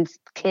humans,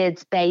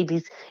 kids,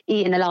 babies,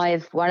 eaten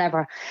alive,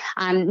 whatever,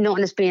 and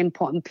nothing is being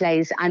put in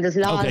place. And there's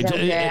laws out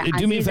there, do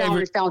and me a these favour.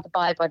 owners don't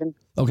abide by them.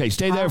 Okay,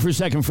 stay there for a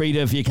second, Frida,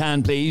 if you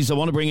can, please. I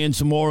want to bring in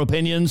some more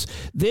opinions.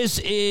 This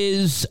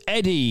is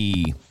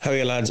Eddie. How are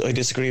you, lads? I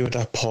disagree with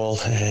that, Paul.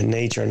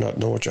 Nature, not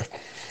nurture.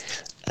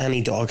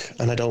 Any dog,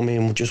 and I don't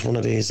mean just one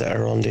of these that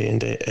are on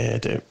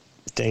the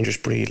dangerous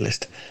breed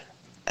list.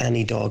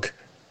 Any dog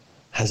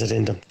has it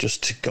in them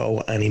just to go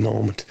any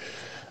moment.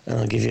 And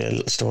I'll give you a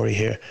little story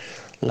here.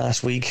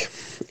 Last week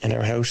in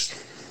our house,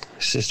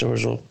 sister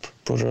was up,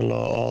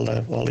 brother-in-law,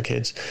 all the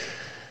kids.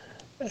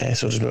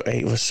 So there's about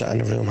 8 of us sat in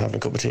the room having a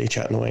cup of tea,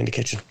 chatting away in the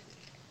kitchen.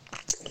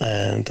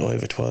 And I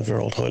have a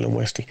 12-year-old Highland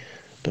Westie,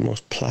 the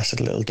most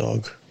placid little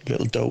dog,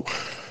 little doe.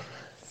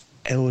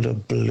 Out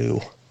of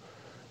blue,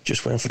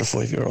 just went for the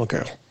 5-year-old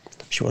girl.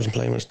 She wasn't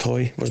playing with a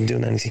toy, wasn't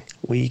doing anything.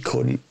 We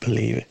couldn't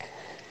believe it.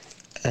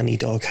 Any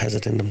dog has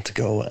it in them to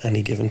go at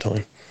any given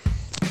time.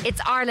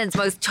 It's Ireland's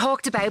most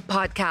talked about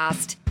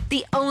podcast.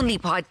 The only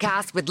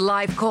podcast with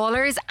live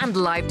callers and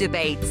live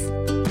debates.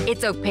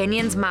 It's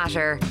Opinions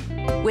Matter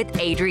with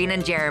Adrian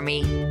and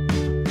Jeremy.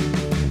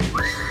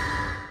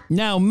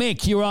 Now,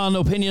 Mick, you're on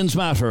Opinions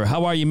Matter.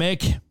 How are you,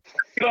 Mick?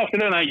 Good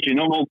afternoon, Adrian.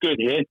 I'm all good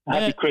here.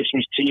 Happy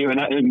Christmas to you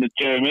and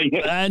Jeremy.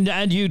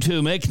 And you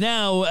too, Mick.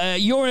 Now,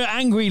 you're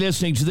angry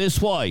listening to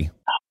this. Why?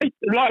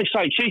 Like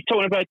I say, she's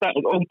talking about that.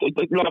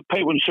 A lot of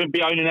people shouldn't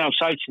be owning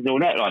Alsatians and all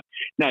that.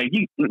 Now,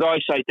 like I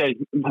say, there's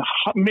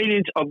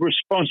millions of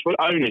responsible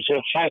owners who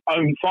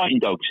own fighting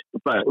dogs.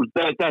 But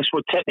that's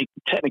what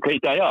technically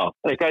they are.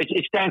 Okay,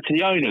 it's down to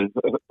the owner,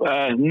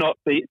 not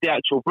the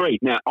actual breed.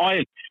 Now,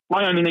 I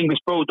own an English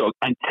Bulldog,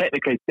 and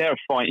technically they're a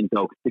fighting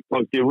dog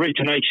because the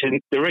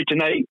originating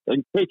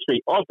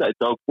history of that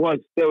dog was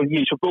they were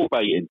used for bull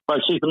baiting.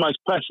 But she's the most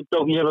placid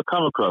dog you ever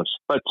come across.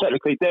 But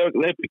technically they'd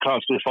be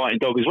classed as a fighting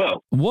dog as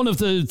well. One of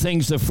the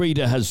things that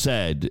Frida has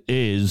said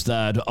is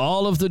that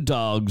all of the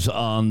dogs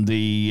on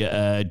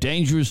the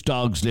dangerous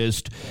dogs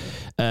list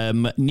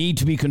need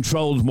to be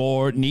controlled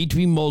more, need to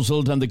be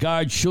muzzled, and the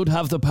guards should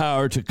have the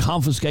power to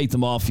confiscate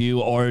them off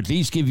you or at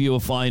least give you a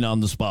fine on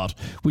the spot,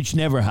 which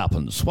never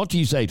happens. What do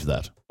you say to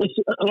that?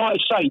 Like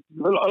I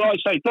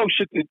say, dogs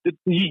should.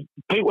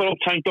 People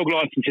obtain dog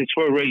licenses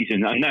for a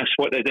reason, and that's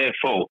what they're there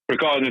for,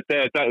 regardless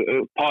if they're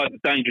part of the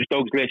dangerous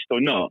dogs list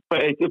or not. But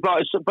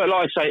like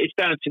I say, it's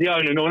down to the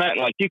owner and all that.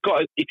 Like if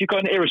you've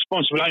got an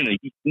irresponsible owner,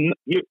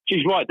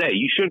 she's right there.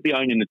 You should be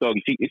owning the dog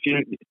if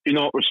you're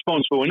not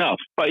responsible enough.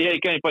 But you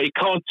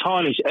can't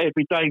tarnish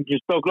every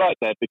dangerous dog like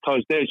that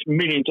because there's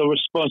millions of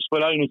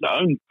responsible owners that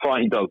own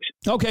fighting dogs.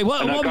 Okay,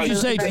 what would you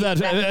say to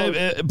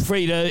that,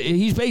 Frida?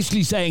 He's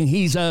basically saying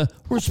he's a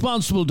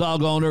responsible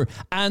dog owner,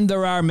 and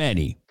there are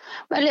many.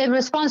 Well, a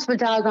responsible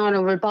dog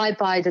owner would abide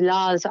by the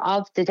laws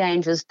of the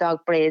dangerous dog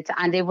breeds,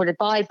 and they would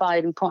abide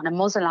by them putting a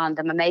muzzle on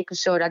them and making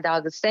sure that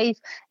dog is safe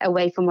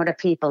away from other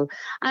people,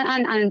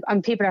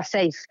 and people are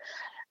safe.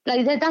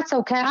 Like that's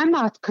okay. I'm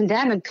not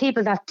condemning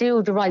people that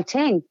do the right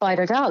thing by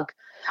their dog.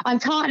 I'm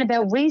talking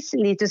about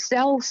recently there's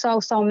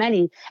so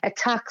many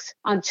attacks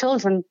on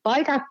children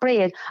by that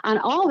breed, and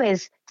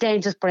always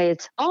dangerous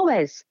breeds,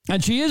 always.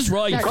 And she is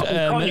right,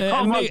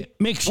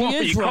 Mick. She is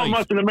right. You can't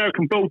muzzle an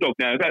American Bulldog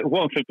now. That's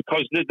one thing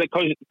because of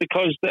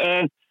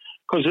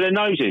their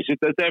noses.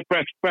 They're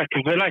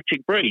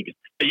brachycephalic breed.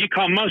 You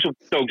can't muzzle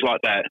dogs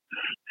like that.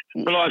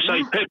 But like I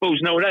say, pit bulls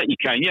and all that you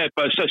can, yeah.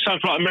 But something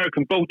like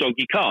American Bulldog,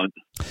 you can't.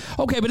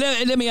 Okay, but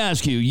let me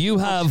ask you. You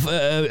have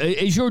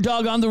is your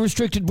dog on the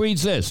restricted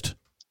breeds list?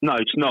 No,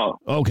 it's not.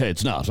 Okay,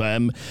 it's not.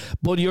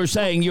 But you're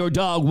saying your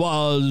dog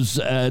was,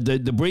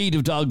 the breed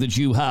of dog that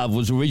you have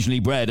was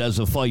originally bred as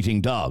a fighting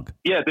dog.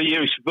 Yeah, they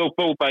used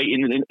bull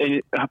baiting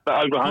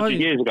over 100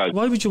 years ago.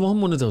 Why would you want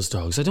one of those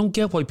dogs? I don't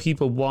get why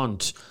people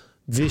want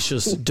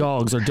vicious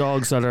dogs or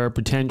dogs that are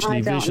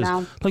potentially vicious.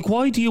 Know. Like,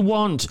 why do you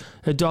want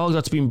a dog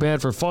that's been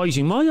bred for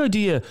fighting? My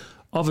idea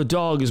of a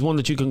dog is one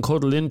that you can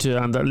cuddle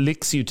into and that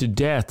licks you to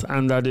death,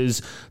 and that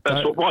is...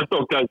 That's what my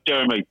dog does,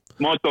 Jeremy.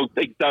 My dog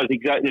does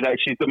exactly that.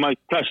 She's the most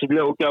placid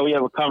little girl you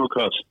ever come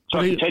across. It's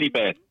like a teddy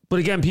bear. But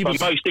again, people...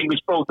 But most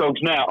English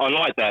Bulldogs now are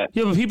like that.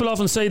 Yeah, but people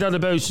often say that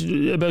about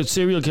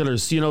serial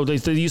killers. You know, they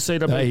used to say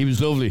that about... he was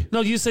lovely.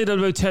 No, you say that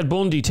about Ted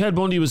Bundy. Ted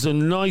Bundy was the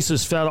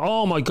nicest fella.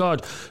 Oh, my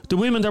God. The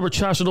women that were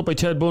chatted up by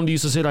Ted Bundy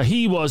used to say that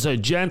he was a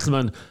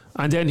gentleman,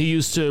 and then he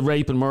used to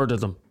rape and murder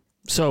them.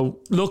 So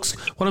looks.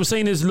 What I'm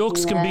saying is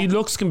looks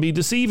can be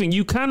deceiving.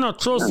 You cannot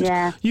trust.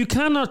 Yeah. You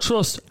cannot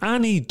trust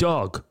any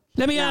dog.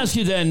 Let me ask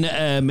you then,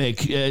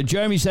 Mick.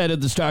 Jeremy said at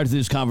the start of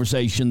this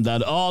conversation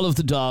that all of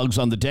the dogs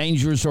on the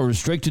dangerous or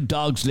restricted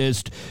dogs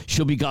list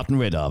should be gotten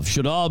rid of,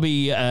 should all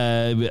be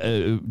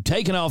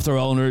taken off their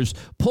owners,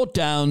 put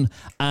down,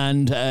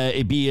 and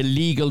it be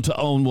illegal to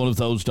own one of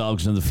those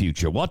dogs in the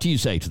future. What do you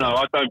say to that? No,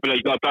 I don't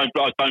believe that.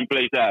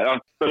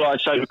 But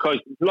like I say, because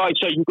like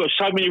I say, you've got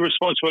so many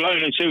responsible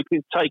owners who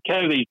can take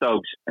care of these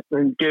dogs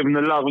and give them the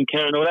love and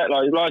care and all that.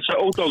 Like I say,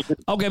 all dogs.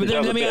 Okay, but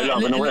then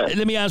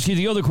let me ask you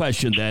the other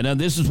question then, and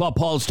this is what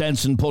Paul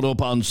Stenson put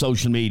up on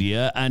social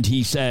media, and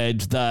he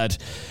said that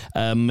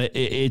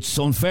it's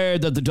unfair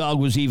that the dog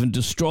was even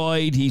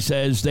destroyed. He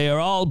says they are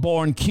all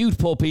born cute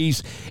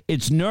puppies.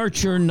 It's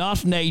nurture,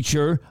 not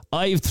nature.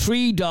 I have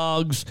 3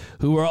 dogs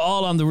who are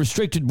all on the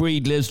restricted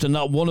breed list, and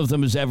not one of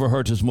them has ever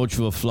hurt as much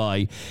of a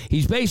fly.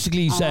 He's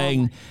basically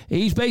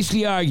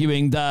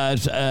arguing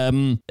that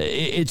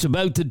it's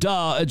about the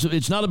dog.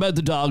 It's not about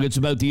the dog. It's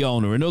about the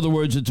owner. In other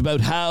words, it's about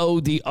how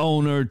the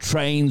owner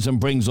trains and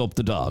brings up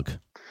the dog.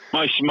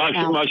 Most of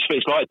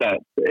it's like that.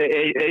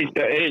 It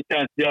is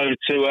down to the owner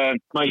to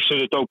make sure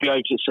the dog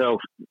behaves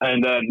itself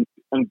and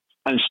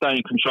stay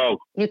in control.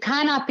 You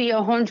cannot be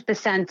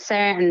 100%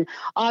 certain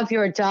of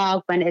your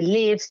dog when it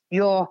leaves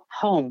your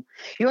home.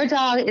 Your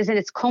dog is in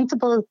its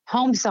comfortable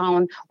home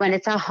zone when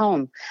it's at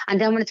home. And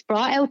then when it's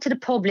brought out to the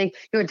public,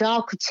 your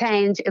dog could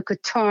change, it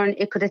could turn,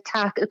 it could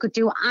attack, it could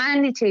do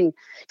anything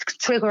to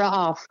trigger it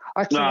off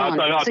or to run.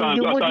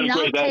 You would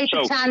not take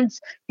a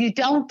chance. You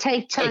don't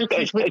take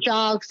chances with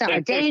dogs that are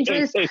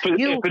dangerous. If an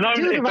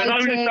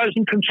owner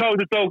doesn't control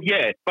the dog,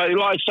 yeah. But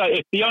like I say,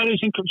 if the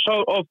owner's in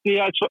control of the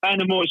actual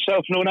animal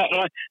itself and all that,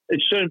 it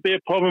shouldn't be a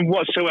problem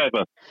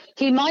whatsoever.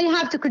 He might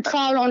have the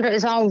control under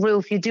his own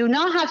roof. You do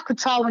not have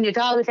control when your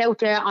dog is out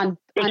there on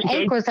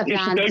acres of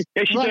land.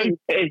 Yes, you do.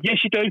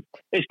 Yes, you do.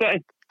 It's that.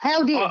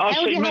 How do you? I've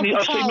seen many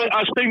dogs.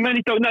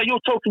 No, you're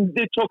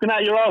talking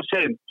out your arse,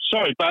 then.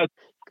 Sorry, but.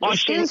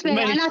 Excuse me,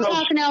 I'm not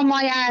talking out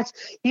my arse.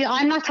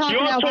 I'm not talking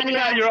out any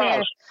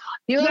arse.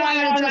 You're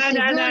yeah,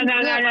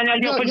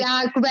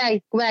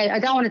 great. I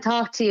don't want to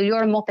talk to you.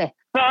 You're a muppet.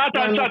 No, I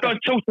don't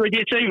talk to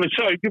idiots either.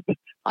 Sorry.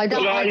 I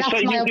don't.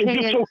 That's my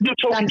opinion.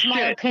 That's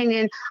my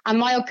opinion, and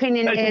my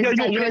opinion is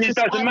that yours is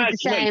the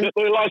same.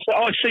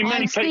 I see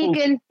many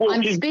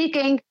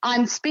people.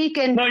 I'm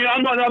speaking. No,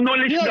 I'm not. I'm not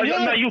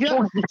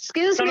listening.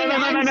 Excuse me.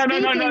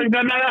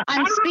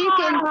 I'm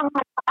speaking.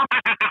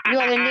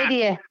 You're an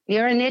idiot.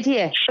 You're an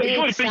idiot.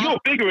 You're a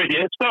bigger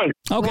idiot. Sorry.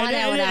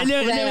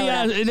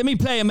 Okay, let me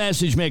play a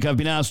message, Mick. I've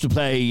been asked to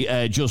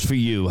play just for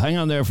you. Hang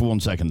on there for 1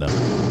 second, then.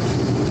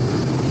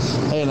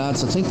 Hey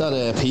lads, I think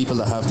that people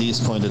that have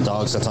these kind of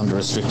dogs that's on the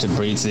restricted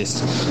breeds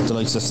list, the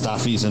likes of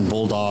Staffies and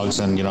Bulldogs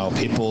and,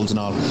 pit bulls and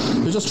all,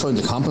 they're just trying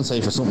to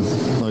compensate for something.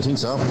 I think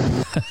so.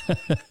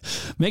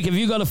 Mick, have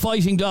you got a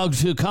fighting dog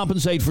to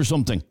compensate for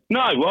something?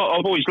 No, well,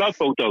 I've always loved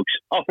Bulldogs.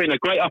 I've been a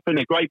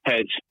great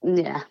pets.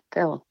 Yeah,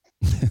 Bill.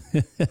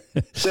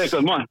 They're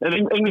good.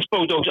 English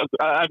Bulldogs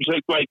are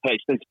absolute great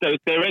pets.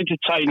 They're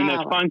entertaining.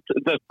 They're fun.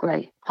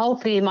 Great.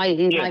 Hopefully, he might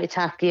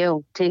attack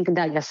you, thinking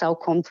that you're so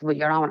comfortable with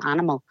your own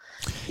animal.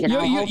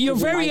 You're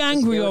very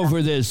angry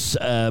over this,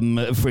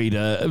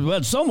 Frida.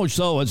 Well, so much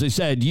so, as I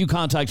said, you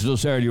contacted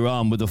us earlier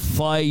on with a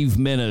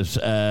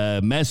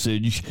 5-minute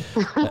message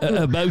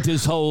about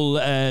this whole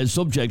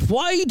subject.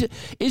 Why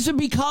is it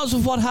because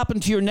of what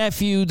happened to your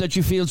nephew that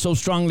you feel so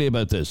strongly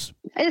about this?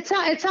 It's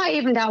not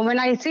even that. When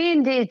I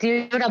seen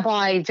the other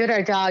boy, the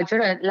other dog, the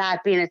other lad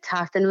being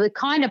attacked, and it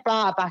kind of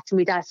brought it back to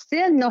me that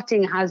still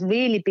nothing has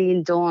really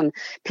been done.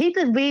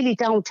 People really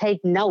don't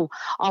take note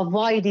of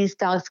why these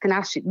dogs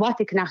what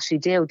they can actually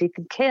do. They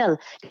can kill,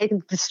 they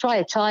can destroy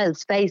a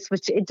child's face,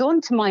 which it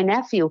done to my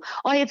nephew.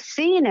 I have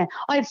seen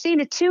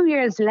it 2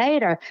 years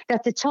later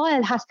that the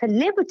child has to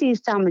live with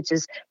these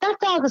damages. That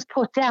dog is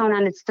put down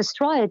and it's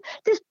destroyed.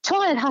 This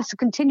child has to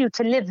continue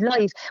to live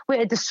life with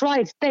a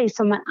destroyed face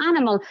from an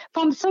animal,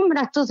 from someone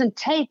that doesn't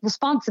take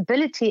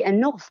responsibility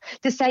enough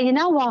to say, you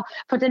know what,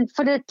 for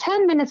the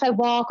 10 minutes I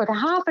walk or the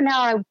half an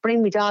hour I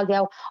bring my dog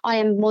out, I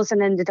am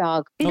muzzling the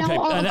dog.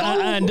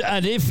 And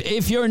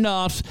if you're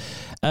not,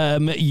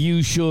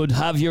 you should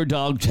have your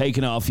dog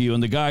taken off you,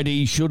 and the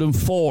Gardaí should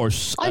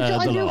enforce the law.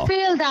 I do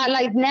feel that,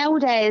 like,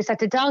 nowadays, that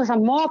the dogs are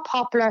more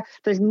popular.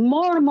 There's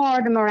more and more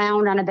of them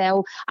around and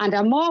about, and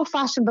they're more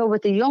fashionable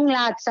with the young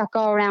lads that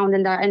go around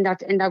in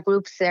their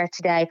groups there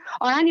today,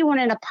 or anyone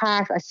in a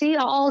park. I see it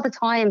all the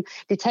time.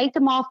 They take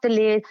them off the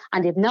lead,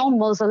 and they've no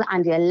muzzle,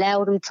 and they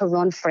allow them to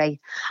run free.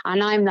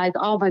 And I'm like,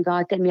 oh my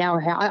God, get me out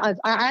of here. I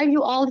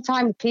argue all the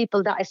time with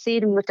people that I see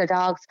them with their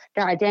dogs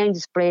that are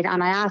dangerous breed,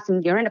 and I ask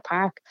them, you're in a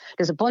park,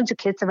 there's a bunch of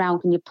kids around,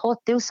 can you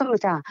do something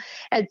with that?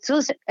 I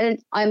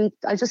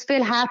just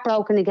feel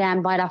heartbroken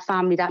again by that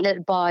family. That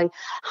little boy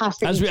has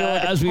to as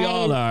we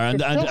all are, and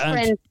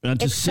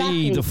to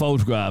see the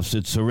photographs,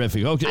 it's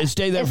horrific. Okay,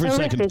 stay there for a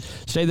second.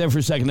 Stay there for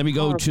a second. Let me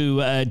go to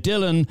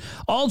Dylan.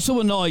 Also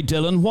annoyed,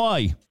 Dylan.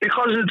 Why?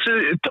 Because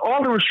it's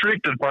all the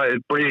restricted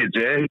breeds,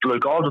 yeah.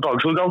 Like all the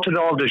dogs, we'll go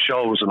to all the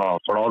shows and all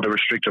for all the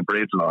restricted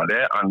breeds and all,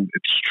 yeah. And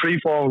it's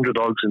 300-400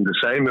 dogs in the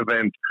same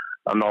event.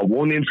 and not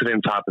one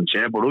incident happens,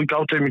 yeah. But I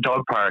go to my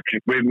dog park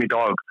with my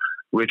dog,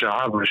 which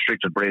I have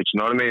restricted breeds, you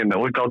know what I mean?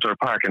 I go to the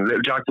park and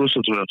little Jack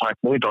Russells would attack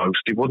my dogs.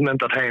 They wouldn't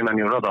entertain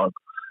any other dog.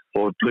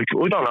 But, like,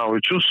 I don't know,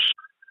 it's just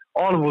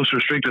all of us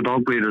restricted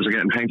dog breeders are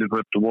getting painted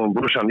with the one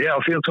brush. And yeah,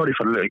 I feel sorry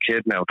for the little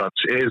kid now.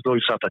 His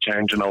life's after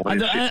changing over. And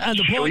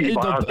the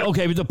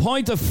point, the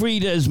point that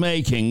Frida is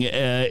making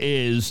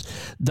is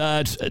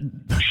that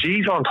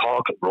she's on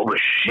talking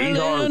rubbish. She's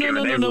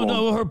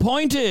no. Her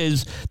point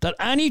is that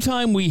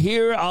anytime we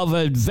hear of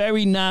a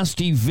very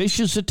nasty,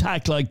 vicious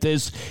attack like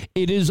this,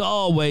 it is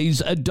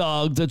always a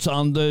dog that's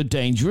on the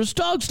dangerous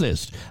dogs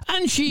list,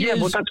 and she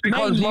is but that's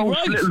because most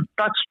right. little.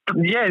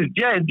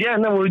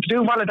 No, we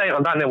do validate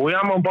on that now. We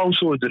are on both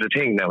sides of the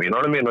thing now, you know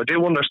what I mean? I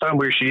do understand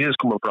where she is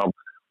coming from,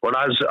 but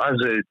as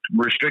a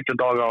restricted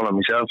dog owner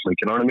myself, like,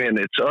 you know what I mean?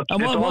 It's all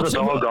the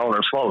dog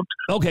owner's fault.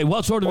 Okay,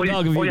 what sort of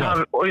dog have you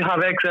got? I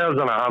have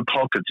XLs and I have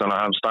pockets and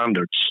I have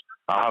standards.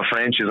 I have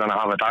Frenchies and I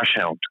have a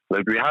dachshund.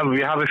 Like, we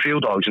have a few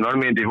dogs, you know what I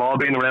mean? They've all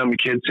been around my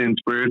kids since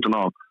birth and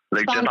all.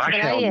 Like, the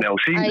dachshund now.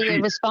 Are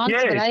you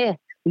responsible, are you?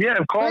 Yeah,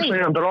 of course I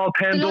am. They're all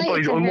penned up.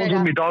 I'm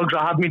muzzling my dogs.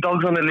 I have my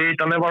dogs on the lead.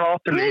 They're never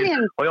off the lead.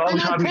 I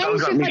always have my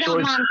dogs on my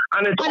side.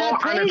 And it's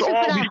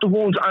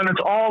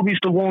always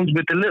the ones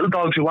with the little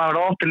dogs who are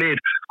off the lead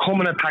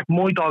come and attack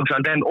my dogs,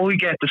 and then I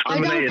get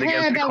discriminated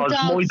against because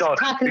my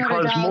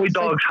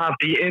dogs have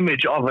the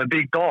image of a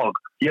big dog.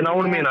 You know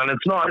what I mean? And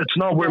it's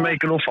not we're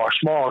making up for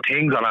small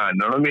things on that, you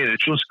know what I mean?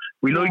 It's just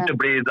we like the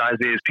breeds as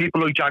is.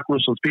 People like Jack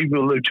Russells,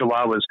 people like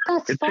Chihuahuas.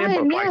 That's fine,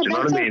 you know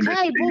what I mean?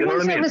 Okay. But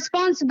once you're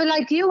responsible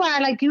like you are,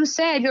 like you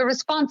said, you're a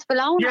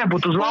responsible owner. Yeah,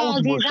 but there's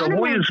loads of us. So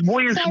why is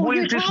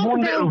this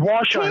one little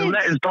washer who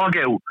let his dog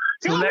out?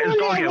 You know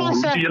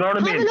what I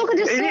mean? Have a look at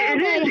the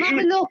survey, have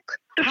a look.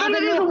 You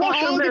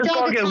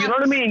know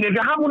what I mean? If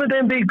you have one of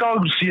them big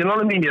dogs, you know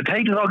what I mean? You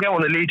take the dog out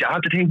on the lead, you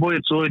have to think by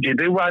its side, you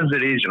do as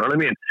it is, you know what I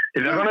mean?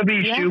 If you're going to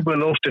be stupid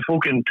enough to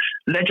fucking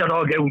let your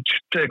dog out,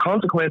 the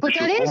consequences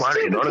should come at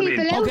it, you know what I mean?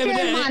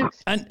 Okay,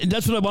 and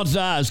that's what I wanted to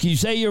ask. You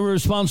say you're a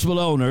responsible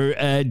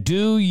owner.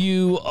 Do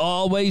you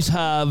always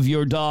have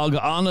your dog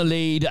on a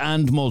lead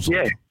and muzzled?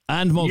 Yeah.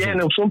 And muzzled? Yeah,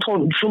 no,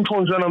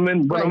 sometimes when I'm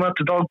at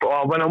the dog,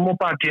 or when I'm up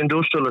at the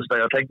industrial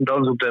estate, I take the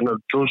dogs up to the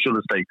industrial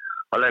estate.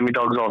 I let my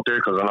dogs off there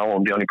because I know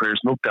I'm the only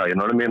person up there, you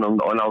know what I mean? I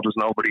know there's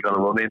nobody going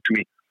to run into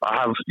me. I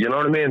have, you know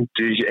what I mean?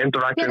 You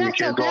interact with my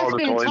kids all the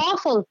time. That's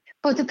awful.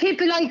 But the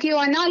people like you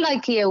are not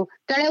like you.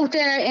 They're out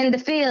there in the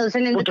fields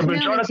and in the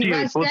community.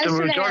 But the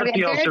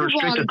majority of the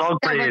restricted dog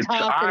breeds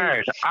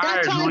are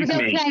like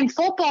me. Playing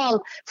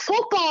football.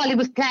 Football he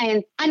was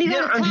playing. And the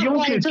young kid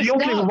who owns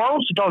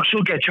the dog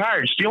should get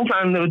charged.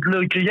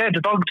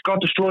 The dog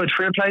got destroyed.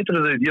 Fair play to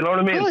the, you know what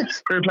I mean?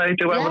 Fair play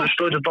to whoever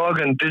destroyed the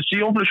dog, and the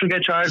young should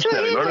get charged.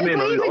 You know what I mean?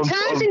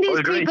 I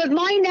agree.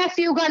 My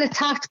nephew got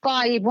attacked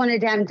by one of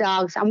them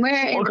dogs, and we're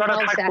in the process. I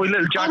got attacked by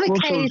little Jack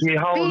Russells my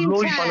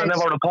whole life, and I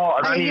never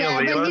reported any of it.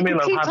 You know what I mean?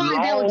 I've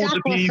had loads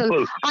of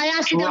people. I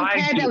actually don't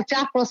care about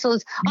Jack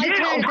Russells. I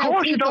care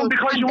about people. You don't,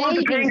 because you want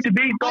to paint the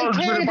big dogs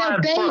with a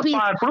bad brush.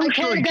 I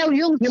care about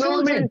young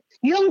children.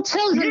 Young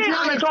children's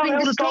lives it's all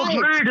how the dog's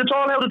reared. It's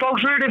all how the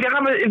dog's reared. If you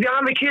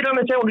have a kid on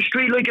the out on the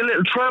street like a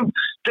little tramp,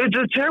 that's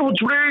how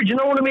it's reared. You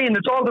know what I mean?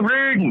 It's all the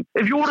rearing.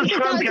 If you're a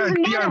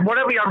tramp,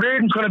 whatever you're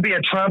rearing is going to be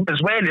a tramp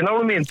as well. You know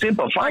what I mean?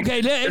 Simple fact.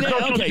 It's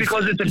not just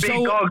because it's a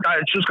big dog that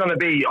it's just going to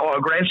be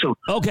aggressive.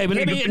 Okay, but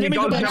let me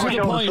go back to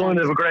the point.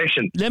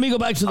 Let me go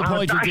back to the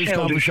point of this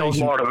conversation. Shows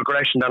more of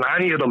aggression than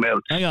any of them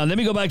else. Hang on, let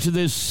me go back to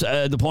this.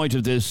 The point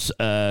of this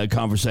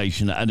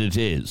conversation, and it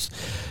is: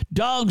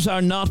 dogs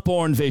are not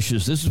born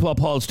vicious. This is what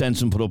Paul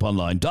Stenson put up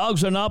online.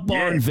 Dogs are not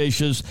born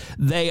vicious;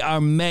 they are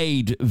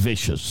made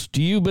vicious.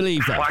 Do you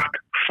believe that? Fact.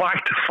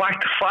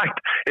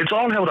 It's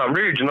all how they're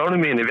reared, you know what I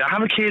mean? If you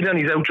have a kid and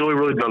he's out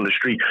joyriding on the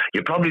street,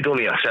 you've probably done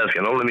it yourself,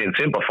 you know what I mean?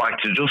 Simple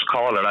fact, you just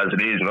call it as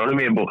it is, you know what I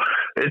mean? But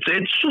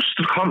it's just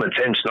common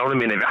sense, you know what I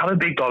mean? If you have a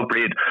big dog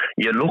breed,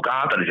 you look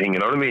after the thing, you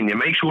know what I mean? You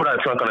make sure that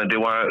it's not going to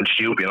do anything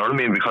stupid, you know what I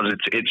mean? Because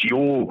it's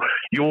your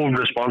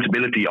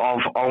responsibility of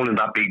owning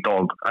that big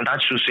dog, and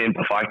that's just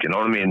simple fact, you know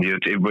what I mean?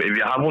 If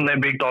you have one of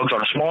them big dogs or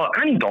a small,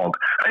 any dog,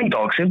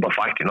 simple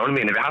fact, you know what I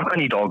mean? If you have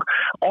any dog,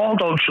 all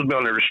dogs should be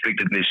on a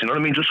restricted list, you know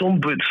what I mean? Just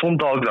some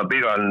dogs are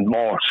bigger and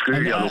more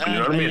scarier looking, you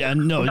know what I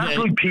mean? No, that's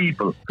like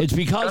people. It's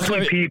because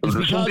they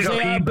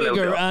are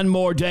bigger and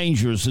more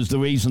dangerous is the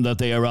reason that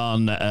they are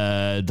on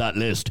that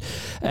list.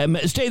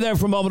 Stay there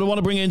for a moment. I want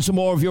to bring in some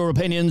more of your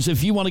opinions.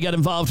 If you want to get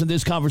involved in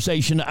this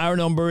conversation, our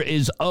number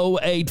is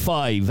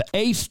 085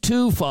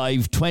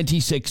 825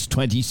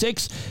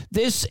 2626.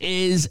 This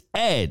is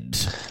Ed.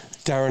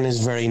 Darren is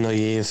very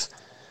naive.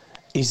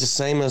 He's the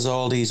same as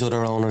all these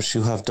other owners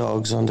who have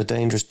dogs on the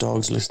dangerous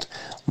dogs list.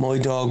 My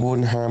dog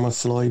wouldn't harm a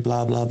fly,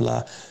 blah, blah,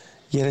 blah.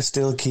 Yet it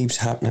still keeps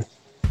happening.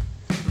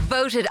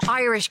 Voted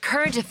Irish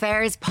Current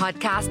Affairs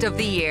Podcast of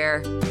the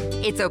Year.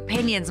 It's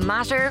Opinions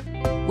Matter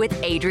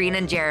with Adrian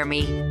and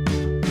Jeremy.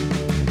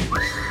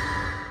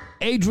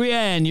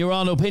 Adrienne, you're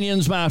on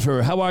Opinions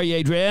Matter. How are you,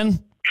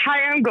 Adrienne?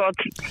 Hi, I'm good.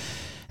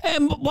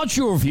 What's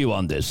your view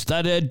on this?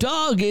 That a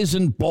dog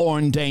isn't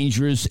born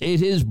dangerous,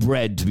 it is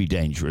bred to be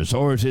dangerous,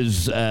 or it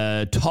is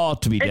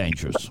taught to be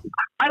dangerous?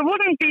 I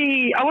wouldn't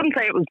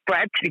say it was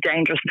bred to be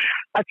dangerous.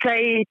 I'd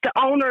say the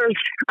owners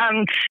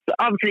and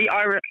obviously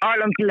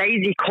Ireland's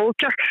lazy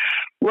culture,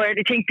 where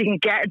they think they can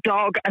get a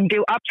dog and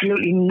do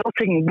absolutely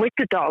nothing with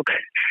the dog,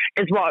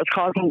 is what is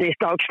causing these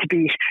dogs to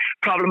be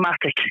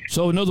problematic.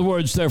 So in other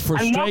words, they're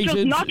frustrated.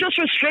 And not just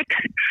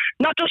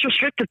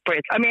restricted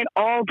breeds. I mean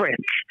all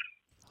breeds.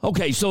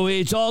 Okay, so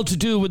it's all to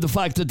do with the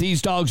fact that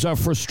these dogs are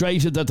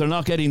frustrated that they're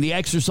not getting the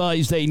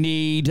exercise they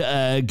need,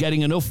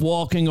 getting enough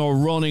walking or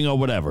running or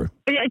whatever.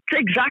 It's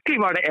exactly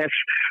what it is.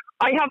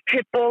 I have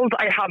pit bulls,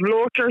 I have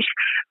lurchers,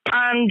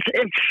 and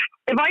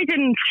if I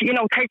didn't,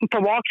 take them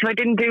for walks, and I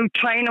didn't do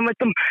training with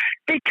them,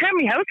 they'd tear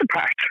my house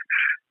apart,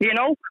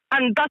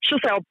 and that's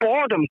just our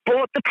boredom.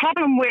 But the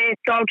problem with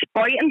dogs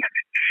biting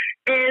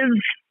is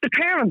the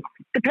parents.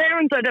 The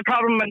parents are the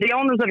problem, and the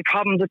owners are the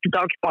problem with the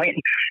dogs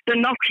biting. They're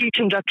not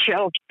teaching their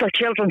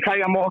children,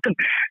 sorry, I'm walking,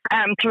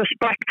 to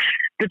respect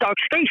the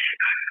dog's space.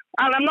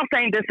 And I'm not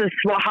saying this is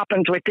what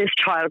happens with this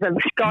child. And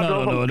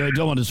No, I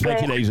don't want to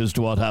speculate as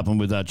to what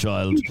happened with that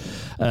child.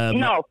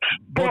 No,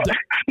 but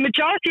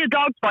majority of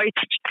dog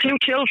bites to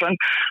children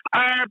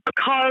are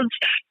because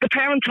the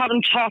parents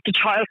haven't taught the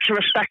child to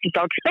respect the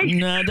dog's space.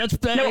 No,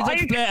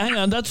 hang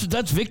on,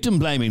 that's victim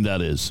blaming,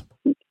 that is.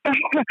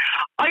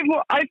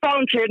 I've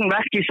volunteered in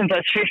rescue since I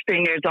was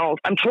 15 years old.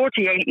 I'm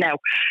 48 now.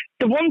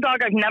 The one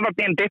dog I've never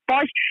been bit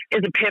by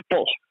is a pit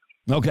bull.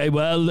 Okay,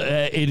 well,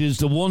 it is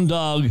the one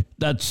dog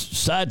that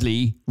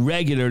sadly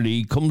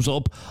regularly comes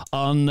up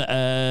on.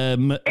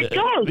 It does.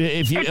 All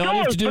you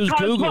have to do is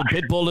Google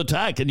pitbull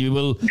attack, and you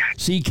will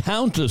see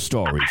countless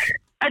stories.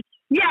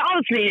 Yeah,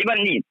 honestly, when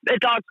a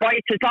dog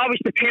bites, it's always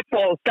the pit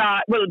bull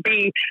that will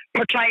be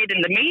portrayed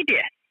in the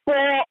media. But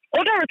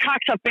other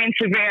attacks have been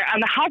severe,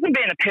 and there hasn't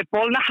been a pit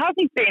bull, and it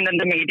hasn't been in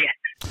the media.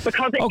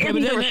 Because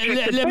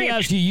let me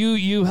ask you,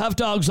 you have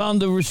dogs on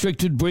the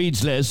restricted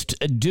breeds list.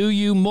 Do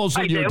you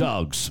muzzle your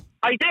dogs?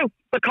 I do,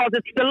 because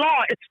it's the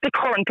law, it's the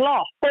current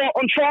law. But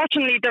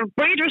unfortunately, the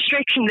breed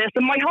restriction list,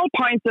 and my whole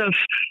point of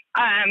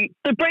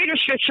the breed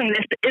restriction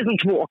list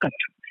isn't working.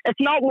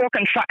 It's not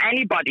working for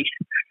anybody.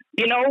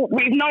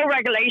 We've no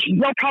regulations,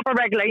 no proper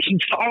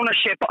regulations for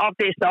ownership of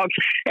these dogs.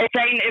 It's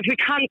saying if we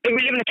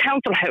live in a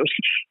council house,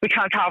 we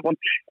can't have one.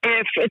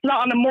 If it's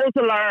not on a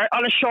muzzle or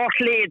on a short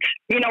lead,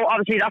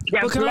 obviously that's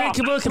against the law.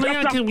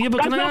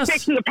 That's not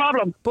fixing the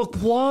problem. But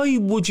why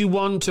would you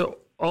want to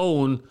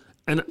own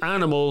an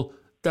animal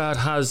that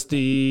has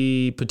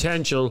the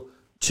potential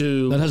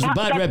to... That has a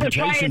bad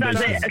reputation. That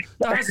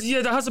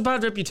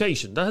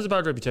has a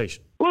bad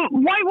reputation. Well,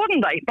 why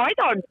wouldn't I? My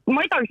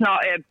dog's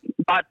not a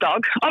bad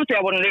dog. Obviously,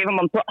 I wouldn't leave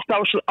him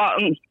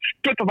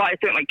supervised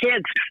with my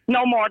kids.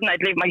 No more than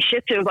I'd leave my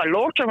Shih Tzus or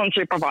Lurcher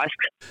unsupervised.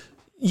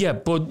 Yeah,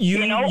 but and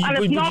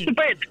it's not the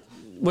breed.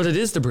 Well, it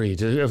is the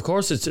breed. Of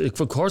course, it's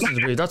the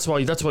breed. That's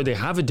why they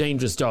have a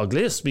dangerous dog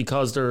list,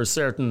 because there are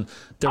certain.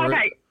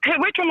 Okay,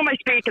 which one am I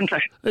speaking to?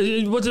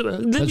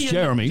 That's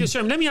Jeremy.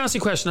 Jeremy, let me ask you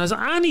a question.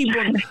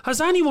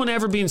 Has anyone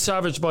ever been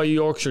savaged by a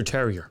Yorkshire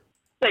Terrier?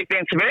 They've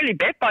been severely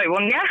bit by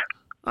one, yeah.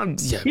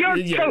 You're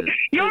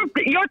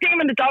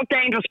deeming the dog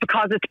dangerous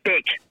because it's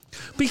big.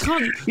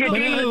 Because you're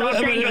deeming the dog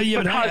dangerous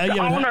because the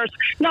owners.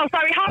 No,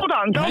 sorry, hold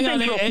on. Don't interrupt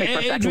me for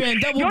a second. Adrian,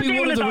 that would be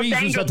one of the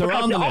reasons that they're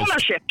on the list.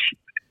 Ownership.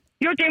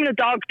 You're deeming the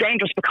dog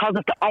dangerous because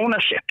of the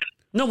ownership.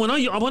 No, when I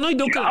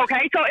look at...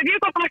 Okay, so if you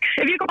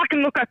go back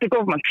and look at the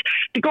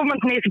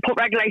government needs to put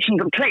regulations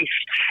in place.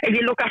 If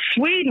you look at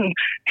Sweden,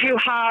 who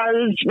has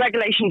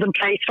regulations in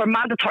place for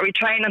mandatory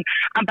training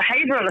and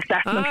behavioural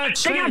assessment,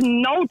 they have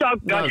no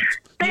dog bites.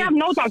 They have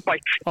no dog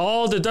bites.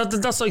 Oh,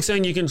 that's like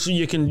saying you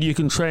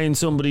can train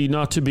somebody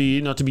not to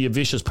be a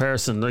vicious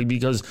person, like,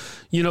 because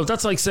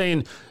that's like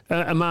saying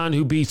a man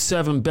who beats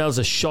 7 bells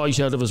of shite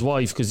out of his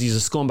wife because he's a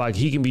scumbag,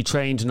 he can be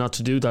trained not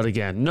to do that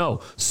again.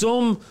 No,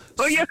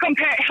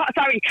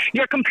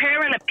 you're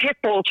comparing a pit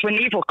bull to an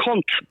evil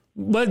cunt.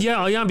 Well,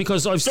 yeah, I am,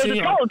 because I've seen.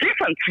 There's no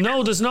difference.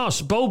 No, there's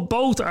not.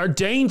 Both are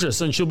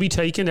dangerous and should be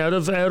taken out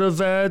of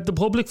the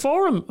public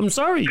forum. I'm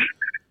sorry.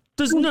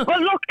 Well,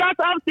 look,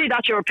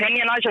 that's your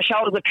opinion. I just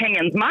showed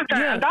opinions matter,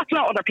 and that's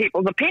not other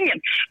people's opinion.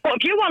 But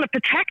if you want to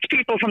protect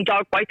people from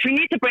dog bites, we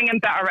need to bring in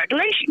better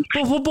regulations.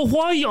 But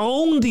why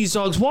own these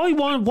dogs? Why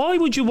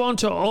would you want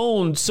to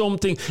own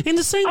something in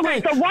the same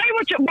way? So why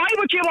would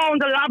you own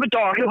the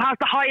Labrador, who has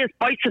the highest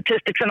bite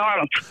statistics in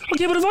Ireland?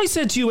 Okay, but if I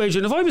said to you,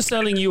 Adrian, if I was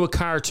selling you a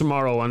car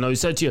tomorrow and I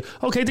said to you,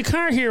 okay, the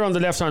car here on the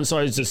left hand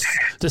side is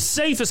the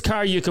safest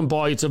car you can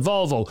buy. It's a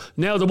Volvo.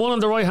 Now the one on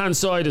the right hand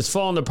side is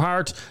falling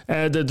apart.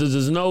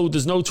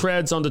 There's no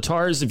treads on the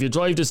tyres. If you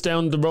drive this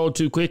down the road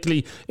too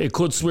quickly, it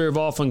could swerve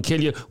off and kill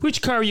you.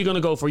 Which car are you going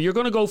to go for? You're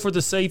going to go for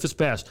the safest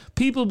bet.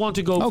 People want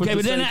to go for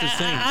the safest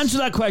thing. Answer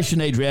that question,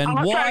 Adrian.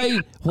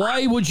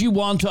 Why would you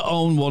want to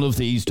own one of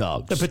these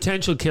dogs? The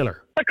potential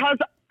killer. Because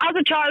as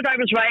a child, I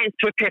was raised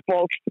with pit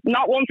bulls.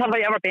 Not once have I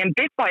ever been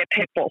bit by a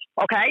pit bull,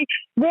 okay?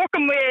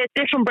 Working with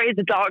different breeds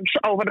of dogs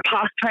over the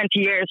past 20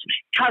 years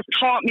has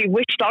taught me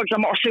which dogs are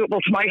more suitable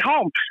for my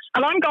home.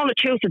 And I'm going to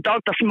choose the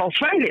dog that's the most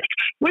friendliest,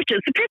 which is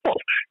the pit bull.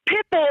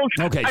 Pit bulls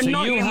are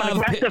not human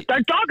aggressive.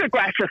 They're dog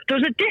aggressive.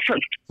 There's a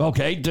difference.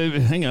 Okay,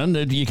 hang on.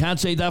 You can't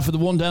say that for the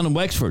one down in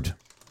Wexford.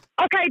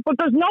 Okay, but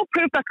there's no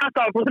proof that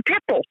dog was a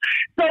pit bull.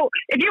 So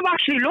if you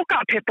actually look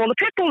at a pit bull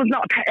is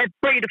not a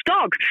breed of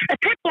dog. A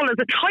pit bull is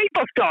a type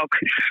of dog,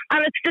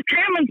 and it's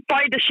determined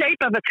by the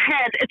shape of its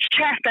head, its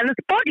chest, and its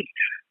body.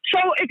 So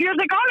if you're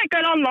going to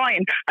get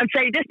online and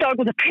say this dog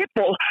was a pit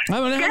bull...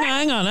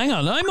 Hang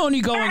on. I'm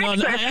only going on...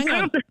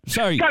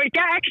 Sorry.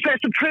 Get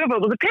experts to prove it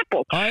was a pit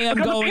bull. I'm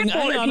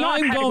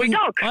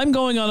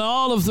going on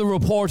all of the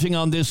reporting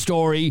on this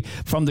story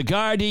from the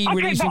Gardaí,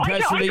 releasing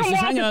press releases.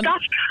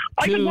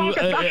 I can walk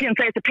at Daffy and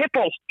say it's a pit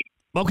bull.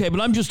 Okay,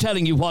 but I'm just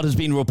telling you what has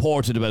been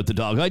reported about the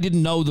dog. I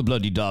didn't know the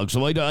bloody dog,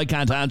 so I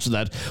can't answer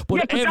that.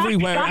 But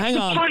everywhere, that's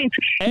the point.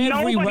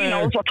 Nobody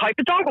knows what type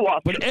of dog it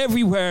was. But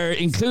everywhere,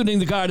 including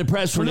the Garda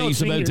press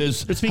release about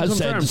this, has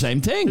said the same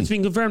thing. It's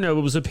been confirmed now.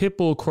 It was a pit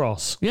bull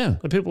cross. Yeah,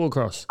 a pit bull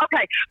cross.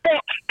 Okay, but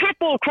pit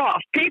bull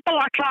cross. People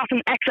are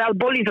classing XL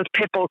bullies as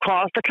pit bull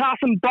cross. They're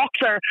classing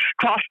boxer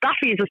cross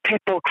staffies as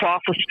pit bull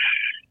crosses.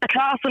 The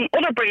class and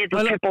other breeds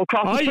of pit bull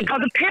crosses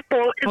because a pit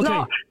bull is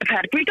not a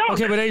pedigree dog.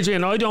 Okay, but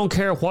Adrian, I don't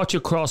care what you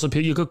cross a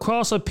pit. You could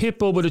cross a pit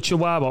bull with a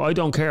chihuahua. I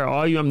don't care.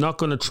 I am not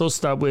going to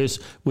trust that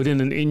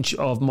within an inch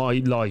of my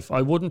life.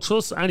 I wouldn't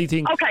trust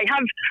anything. Okay,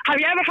 have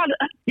you ever had?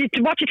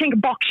 What do you think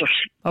of boxers?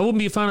 I wouldn't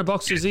be a fan of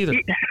boxers either.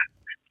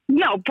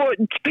 No, but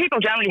people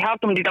generally have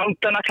them.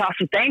 They're not classed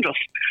as dangerous.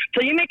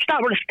 So you mix that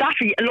with a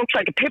staffy, it looks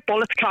like a pit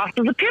bull. It's classed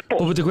as a pit bull.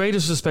 But with the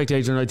greatest respect,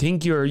 Adrian, I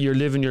think you're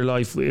living your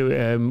life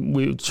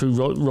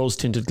through rose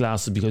tinted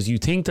glasses because you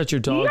think that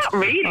your dog. Not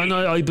really. And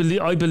I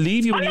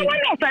believe you. I'm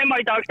not saying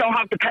my dogs don't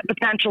have the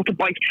potential to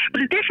bite,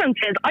 but the difference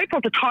is I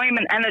put the time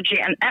and energy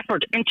and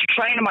effort into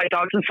training my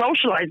dogs and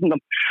socialising them.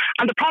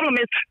 And the problem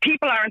is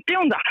people aren't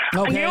doing that.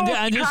 Okay,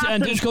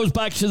 and this goes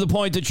back to the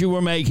point that you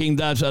were making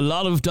that a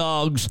lot of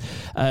dogs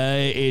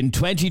in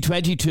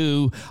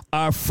 2022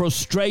 are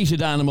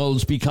frustrated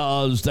animals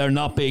because they're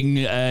not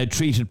being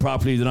treated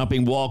properly, they're not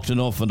being walked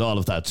enough and all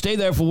of that. Stay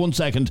there for 1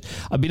 second.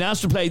 I've been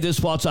asked to play this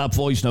WhatsApp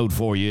voice note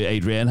for you,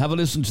 Adrian. Have a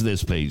listen to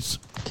this, please.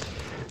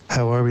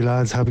 How are we,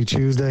 lads? Happy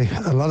Tuesday.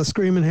 A lot of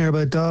screaming here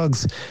about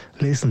dogs.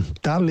 Listen,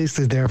 that list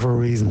is there for a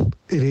reason.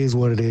 It is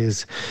what it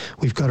is.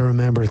 We've got to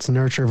remember it's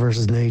nurture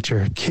versus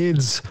nature.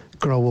 Kids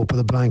grow up with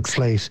a blank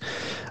slate.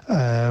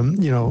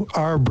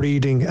 Our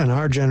breeding and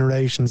our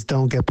generations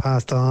don't get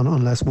passed on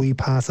unless we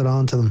pass it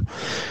on to them.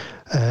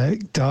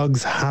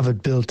 Dogs have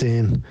it built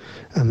in,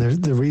 and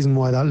the reason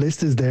why that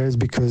list is there is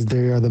because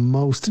they are the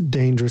most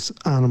dangerous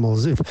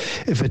animals.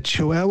 If a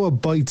chihuahua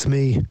bites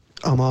me,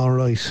 I'm all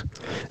right.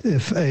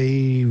 If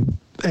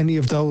any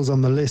of those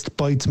on the list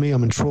bites me,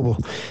 I'm in trouble.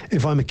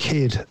 If I'm a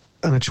kid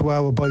and a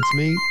chihuahua bites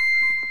me,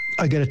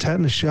 I get a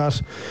tetanus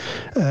shot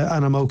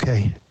and I'm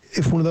okay.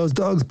 If one of those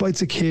dogs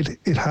bites a kid,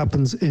 it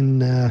happens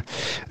in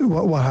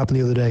what happened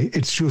the other day.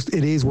 It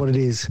is what it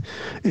is.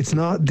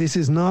 This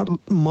is not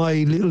my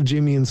little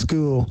Jimmy in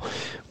school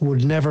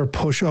would never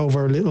push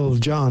over little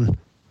John.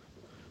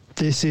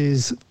 This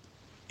is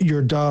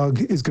your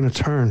dog is going to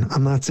turn,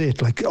 and that's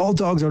it. Like, all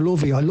dogs are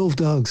lovely. I love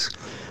dogs,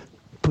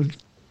 but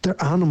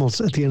they're animals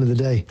at the end of the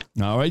day.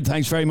 All right,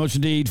 thanks very much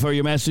indeed for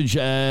your message,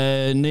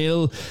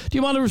 Neil. Do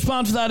you want to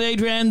respond to that,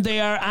 Adrian? They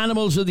are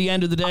animals at the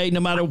end of the day, no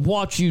matter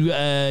what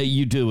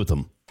you do with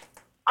them.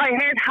 I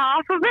heard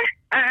half of it.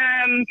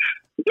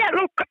 Yeah,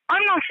 look,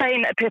 I'm not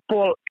saying that pit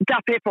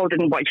bull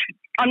didn't bite.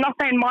 I'm not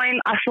saying mine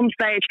at some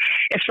stage,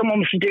 if someone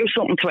was to do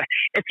something to it,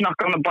 it's not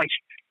going to bite.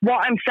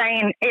 What I'm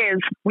saying is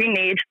we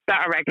need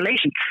better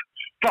regulations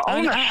for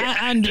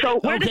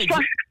ownership.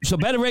 So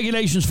better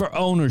regulations for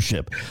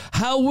ownership.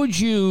 How would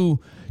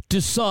you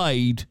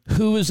decide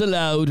who is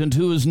allowed and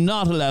who is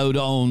not allowed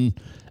to own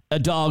a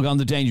dog on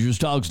the dangerous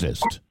dogs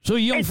list? So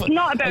it's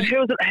not about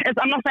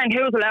I'm not saying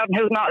who's allowed and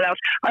who's not allowed.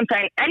 I'm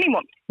saying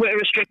anyone with a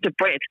restricted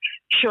breed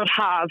should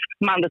have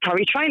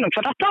mandatory training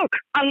for that dog,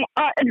 and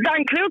that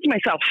includes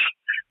myself.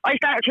 I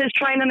started his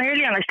training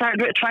early, and I started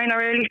with a trainer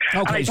early.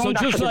 Okay, so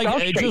just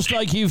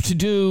like you have to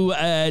do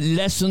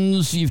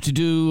lessons, you have to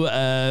do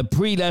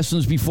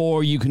pre-lessons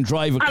before you can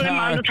drive a car. And a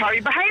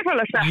mandatory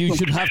behavioural assessment. You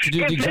should have to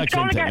do the exact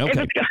same thing.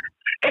 Okay.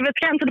 If it's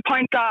getting to the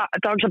point that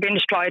dogs are being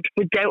destroyed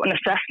without an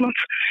assessment,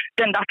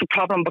 then that's a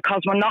problem,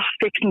 because we're not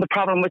fixing the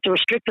problem with the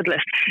restricted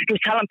list. Who's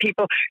telling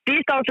people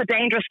these dogs are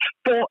dangerous,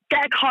 but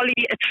get a collie,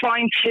 it's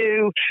fine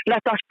to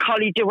let that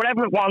collie do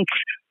whatever it wants,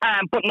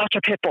 but not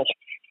your pit bull,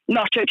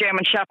 not your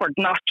German Shepherd,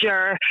 not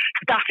your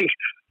Staffy.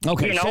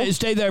 Okay,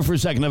 stay there for a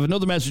second. I have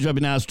another message I've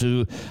been asked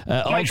to.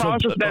 My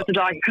phone's just about to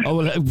die.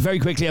 Very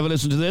quickly, have a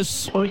listen to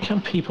this. Why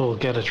can't people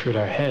get it through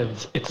their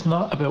heads? It's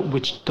not about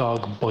which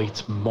dog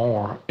bites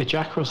more. A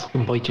Jack Russell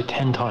can bite you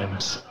 10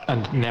 times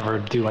and never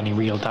do any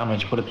real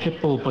damage, but a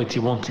pit bull bites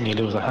you once and you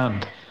lose a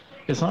hand.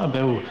 It's not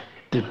about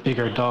the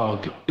bigger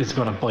dog is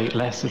going to bite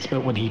less. It's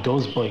about when he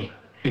does bite,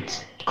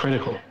 it's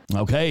critical.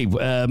 Okay,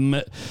 I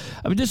mean,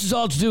 this is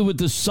all to do with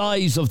the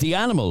size of the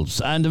animals,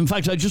 and in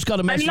fact, I just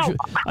got a message.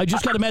 I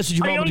just got a message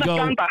a moment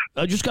ago.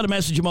 I just got a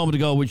message a moment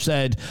ago which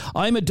said,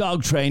 "I'm a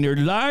dog trainer.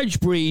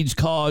 Large breeds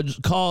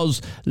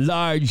cause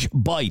large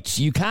bites.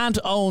 You can't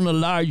own a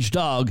large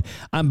dog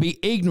and be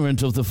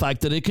ignorant of the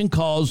fact that it can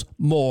cause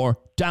more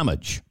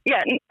damage."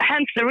 Yeah,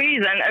 hence the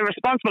reason a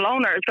responsible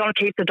owner is going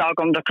to keep the dog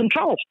under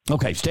control.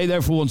 Okay, stay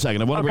there for 1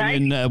 second. I want to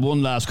bring in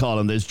one last call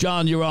on this.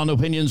 John, you're on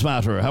Opinions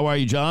Matter. How are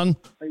you, John?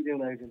 How you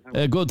doing, Adrian?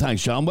 Good,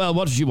 thanks, John. Well,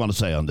 what did you want to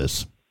say on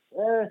this?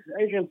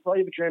 Adrian, I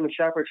have a German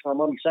Shepherd.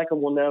 I'm on the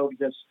second one now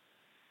because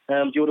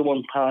the other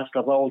one passed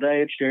of old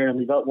age there, and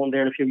we got one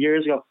there a few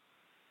years ago.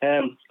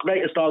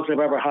 Greatest dogs I've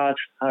ever had,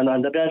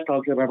 and the best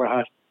dogs I've ever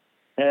had.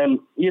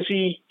 You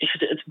see,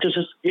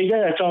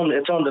 it's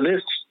on the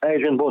list,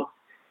 Adrian, but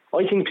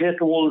I think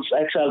pitbulls,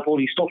 XL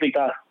bullies, stuff like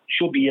that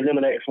should be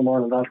eliminated from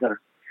Ireland altogether.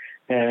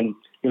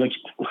 Like,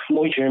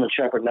 my German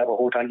Shepherd never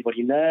hurt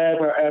anybody,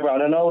 never ever.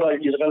 And I know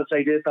that you're going to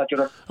say this, that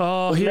you're.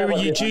 Oh,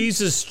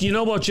 Jesus! You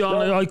know what,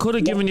 John? I could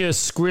have given you a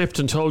script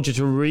and told you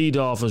to read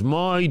off it.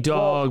 My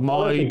dog,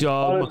 my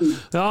dog.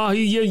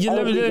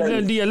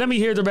 Honestly, let me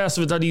hear the rest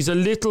of it. That he's a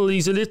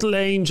little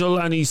angel,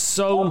 and he's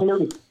so.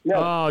 Absolutely. Yeah.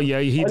 Oh yeah,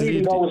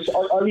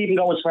 I'll even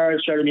go as far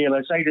as Jeremy, and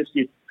I say this to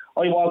you.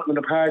 I walk in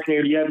the park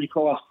nearly every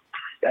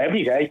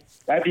day,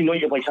 every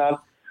night if I can,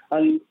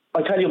 and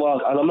I tell you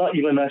what, and I'm not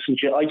even messing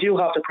with you, I do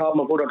have the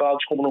problem of other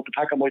dogs coming up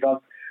attacking my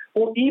dog.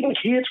 But even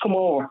kids come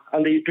over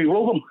and they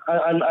rub him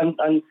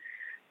and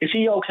is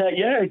he okay?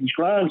 Yeah, he's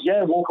grand.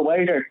 Yeah, walk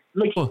away there.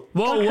 Like, whoa!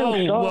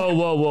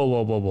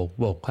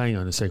 Hang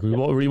on a second.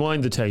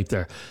 Rewind the tape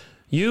there.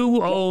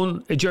 You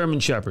own a German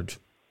Shepherd.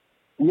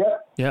 Yeah.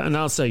 Yeah, an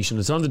Alsatian.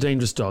 It's on the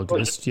dangerous dog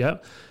list. Yeah.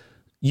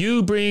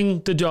 You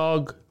bring the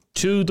dog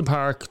to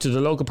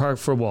the local park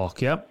for a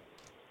walk. Yeah.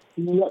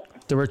 Yeah.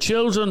 There were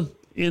children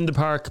in the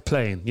park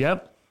playing,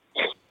 yep.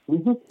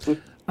 Mm-hmm.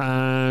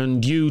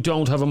 And you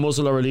don't have a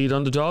muzzle or a lead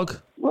on the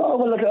dog?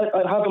 Well,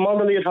 I have them on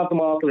the lead, have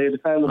them off the lead.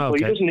 So he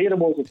doesn't need a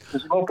muzzle.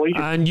 There's no point.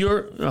 And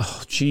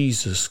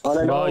Jesus Christ.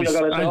 And I know you're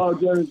going to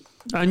dog.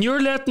 And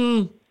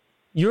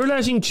you're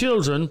letting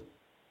children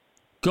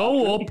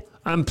go up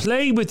and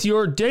play with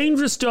your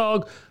dangerous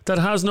dog that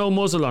has no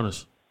muzzle on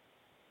it?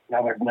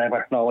 Never.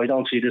 No, I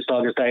don't see this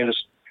dog as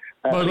dangerous.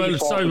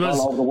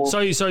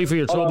 Sorry for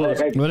your trouble.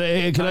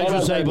 Well, can I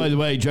just say, by the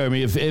way,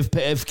 Jeremy,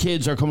 if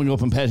kids are coming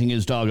up and petting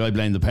his dog, I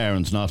blame the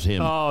parents, not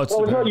him. Oh, it's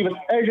not even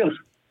Adrian,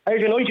 I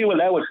do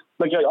allow it.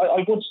 Like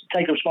I would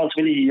take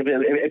responsibility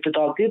if the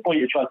dog did bite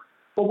your child.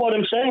 But what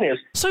I'm saying is...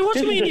 So what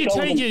do you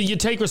mean you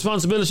take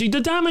responsibility? The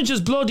damage is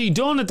bloody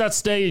done at that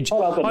stage.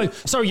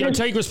 You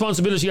take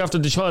responsibility after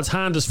the child's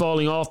hand is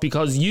falling off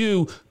because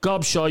you,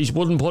 gobshite,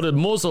 wouldn't put a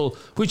muzzle,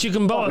 which you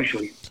can buy.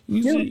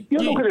 You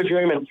look at a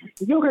German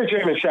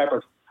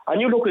Shepherd,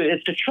 and you look at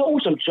it's the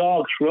chosen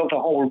dog throughout the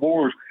whole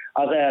world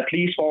as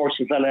police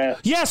forces and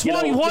yes.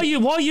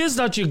 Why is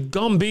that, you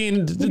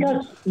gumbean?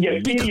 You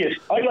idiot!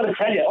 I'm going to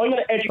tell you. I'm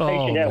going to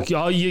educate you now.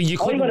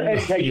 I'm going to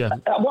educate you.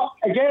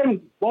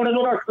 What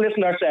another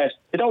listener says,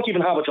 they don't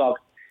even have a dog.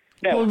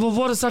 Now, well,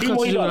 what has that got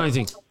to do with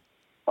anything?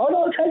 Oh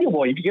no, I'll tell you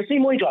why. You see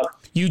my dog.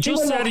 You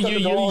just said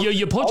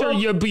you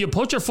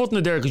put your foot in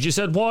it there because you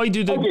said why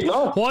do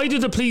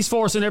the police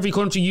force in every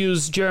country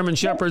use German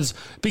Shepherds?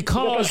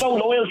 Because they're so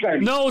loyal,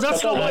 Jeremy. No,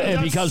 that's not why.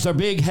 Because they're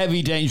big,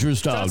 heavy,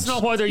 dangerous dogs. That's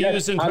not why they're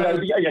using.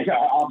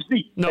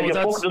 Obviously. No, if you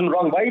put them the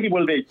wrong way, they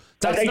will be.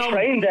 They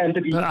train them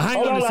to be.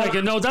 Hang on a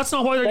second. No, that's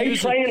not why they're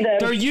using.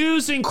 They're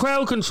using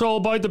crowd control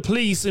by the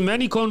police in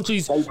many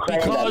countries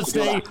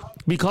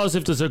because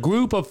if there's a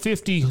group of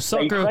 50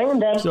 soccer,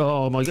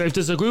 if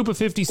there's a group of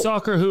 50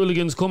 soccer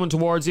hooligans coming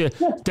towards you,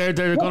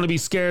 they're going to be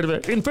scared of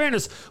it. In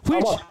fairness,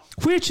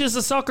 which is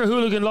a soccer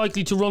hooligan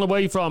likely to run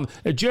away from?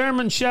 A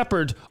German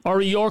Shepherd or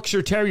a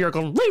Yorkshire Terrier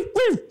going woof,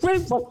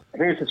 woof, woof?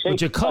 Here's the thing.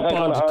 But you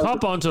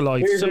cop onto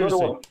life. Here's another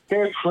one.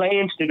 They're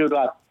trained to do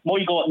that.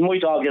 My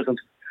dog isn't.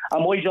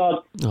 And my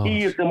dog,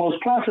 he is the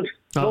most placid,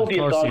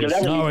 loveliest dog you'll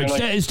ever meet. All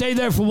right, stay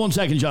there for 1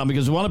 second, John,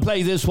 because I want to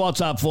play this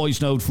WhatsApp voice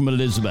note from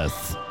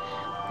Elizabeth.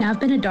 Now, I've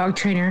been a dog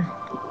trainer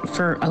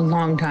for a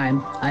long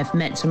time. I've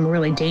met some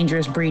really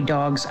dangerous breed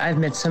dogs. I've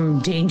met some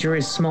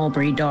dangerous small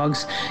breed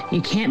dogs.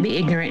 You can't be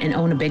ignorant and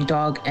own a big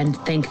dog and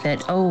think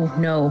that, oh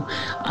no,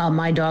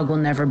 my dog will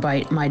never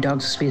bite. My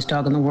dog's the sweetest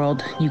dog in the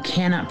world. You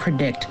cannot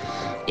predict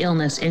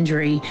illness,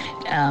 injury,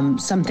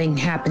 something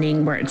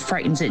happening where it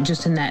frightens it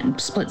just in that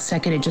split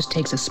second. It just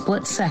takes a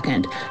split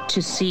second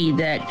to see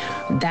that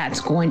that's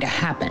going to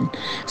happen.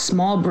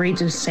 Small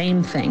breeds are the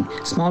same thing.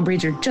 Small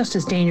breeds are just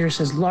as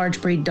dangerous as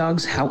large breed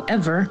dogs.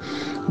 However,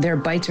 their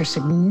bites are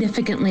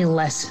significantly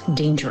less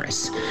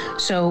dangerous.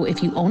 So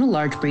if you own a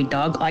large breed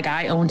dog, like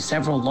I own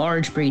several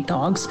large breed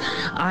dogs,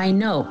 I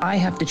know I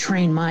have to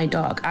train my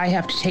dog. I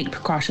have to take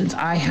precautions.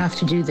 I have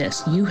to do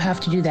this. You have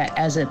to do that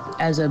as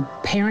a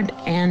parent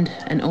and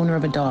an owner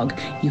of a dog.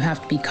 You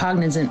have to be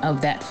cognizant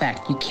of that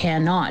fact. You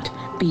cannot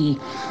be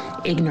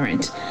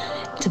ignorant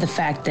to the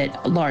fact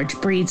that large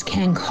breeds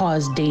can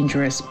cause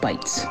dangerous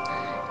bites.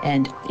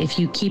 And if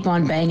you keep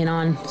on banging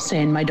on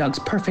saying my dog's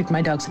perfect,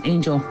 my dog's an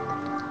angel,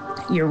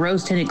 your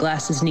rose-tinted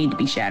glasses need to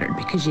be shattered,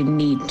 because you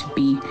need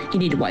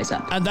to wise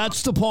up. And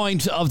that's the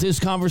point of this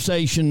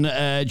conversation,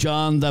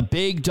 John, that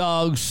big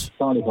dogs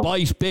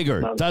bite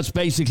bigger. That's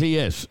basically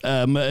it.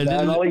 I do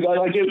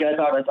get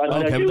that.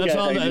 Okay,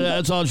 but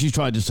that's all she's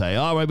trying to say.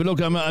 All right, but look,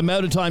 I'm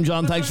out of time,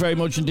 John. Thanks very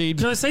much indeed.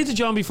 Can I say to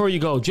John before you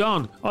go,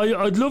 John,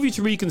 I'd love you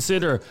to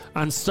reconsider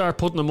and start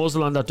putting a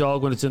muzzle on that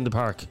dog when it's in the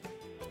park.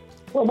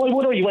 Well, why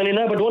would you went in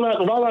there, but don't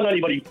on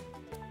anybody.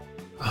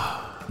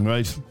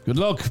 Right. Good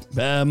luck.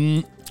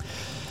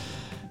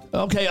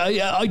 Okay,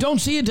 I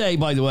don't see a day,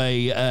 by the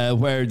way,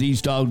 where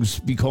these dogs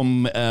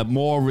become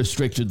more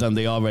restricted than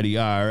they already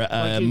are.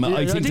 I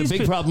think the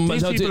big problem...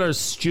 These people are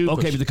stupid.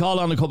 Okay, but the call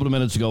on a couple of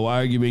minutes ago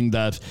arguing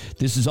that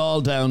this is all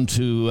down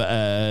to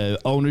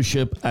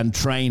ownership and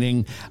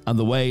training and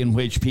the way in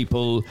which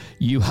people...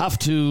 You have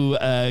to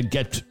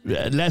get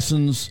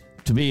lessons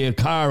to be a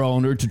car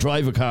owner, to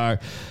drive a car.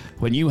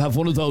 When you have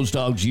one of those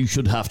dogs, you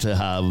should have to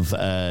have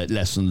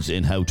lessons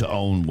in how to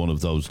own one of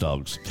those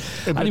dogs.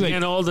 But anyway,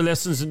 again, all the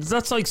lessons, and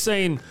that's like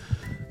saying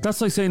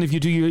if you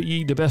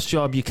do the best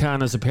job you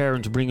can as a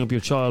parent to bring up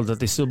your child, that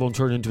they still won't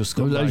turn into a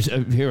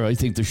scumbag. Here, I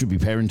think there should be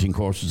parenting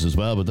courses as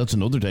well, but that's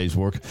another day's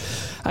work.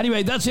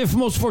 Anyway, that's it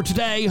from us for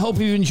today. Hope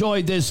you've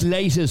enjoyed this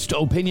latest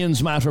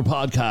Opinions Matter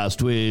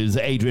podcast with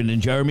Adrian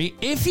and Jeremy.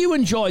 If you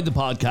enjoyed the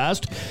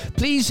podcast,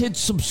 please hit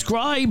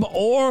subscribe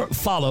or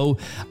follow,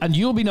 and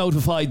you'll be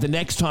notified the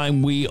next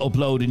time we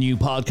upload a new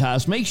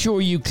podcast. Make sure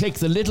you click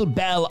the little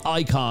bell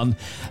icon,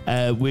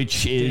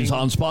 which is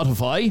on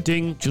Spotify.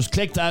 Ding. Just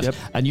click that,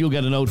 and you'll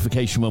get a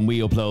notification when we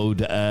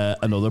upload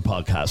another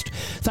podcast.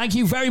 Thank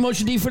you very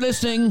much indeed for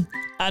listening,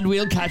 and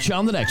we'll catch you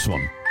on the next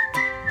one.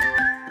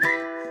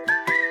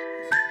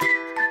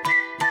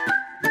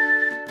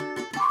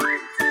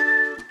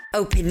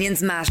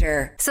 Opinions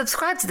Matter.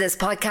 Subscribe to this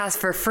podcast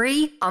for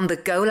free on the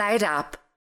Go Loud app.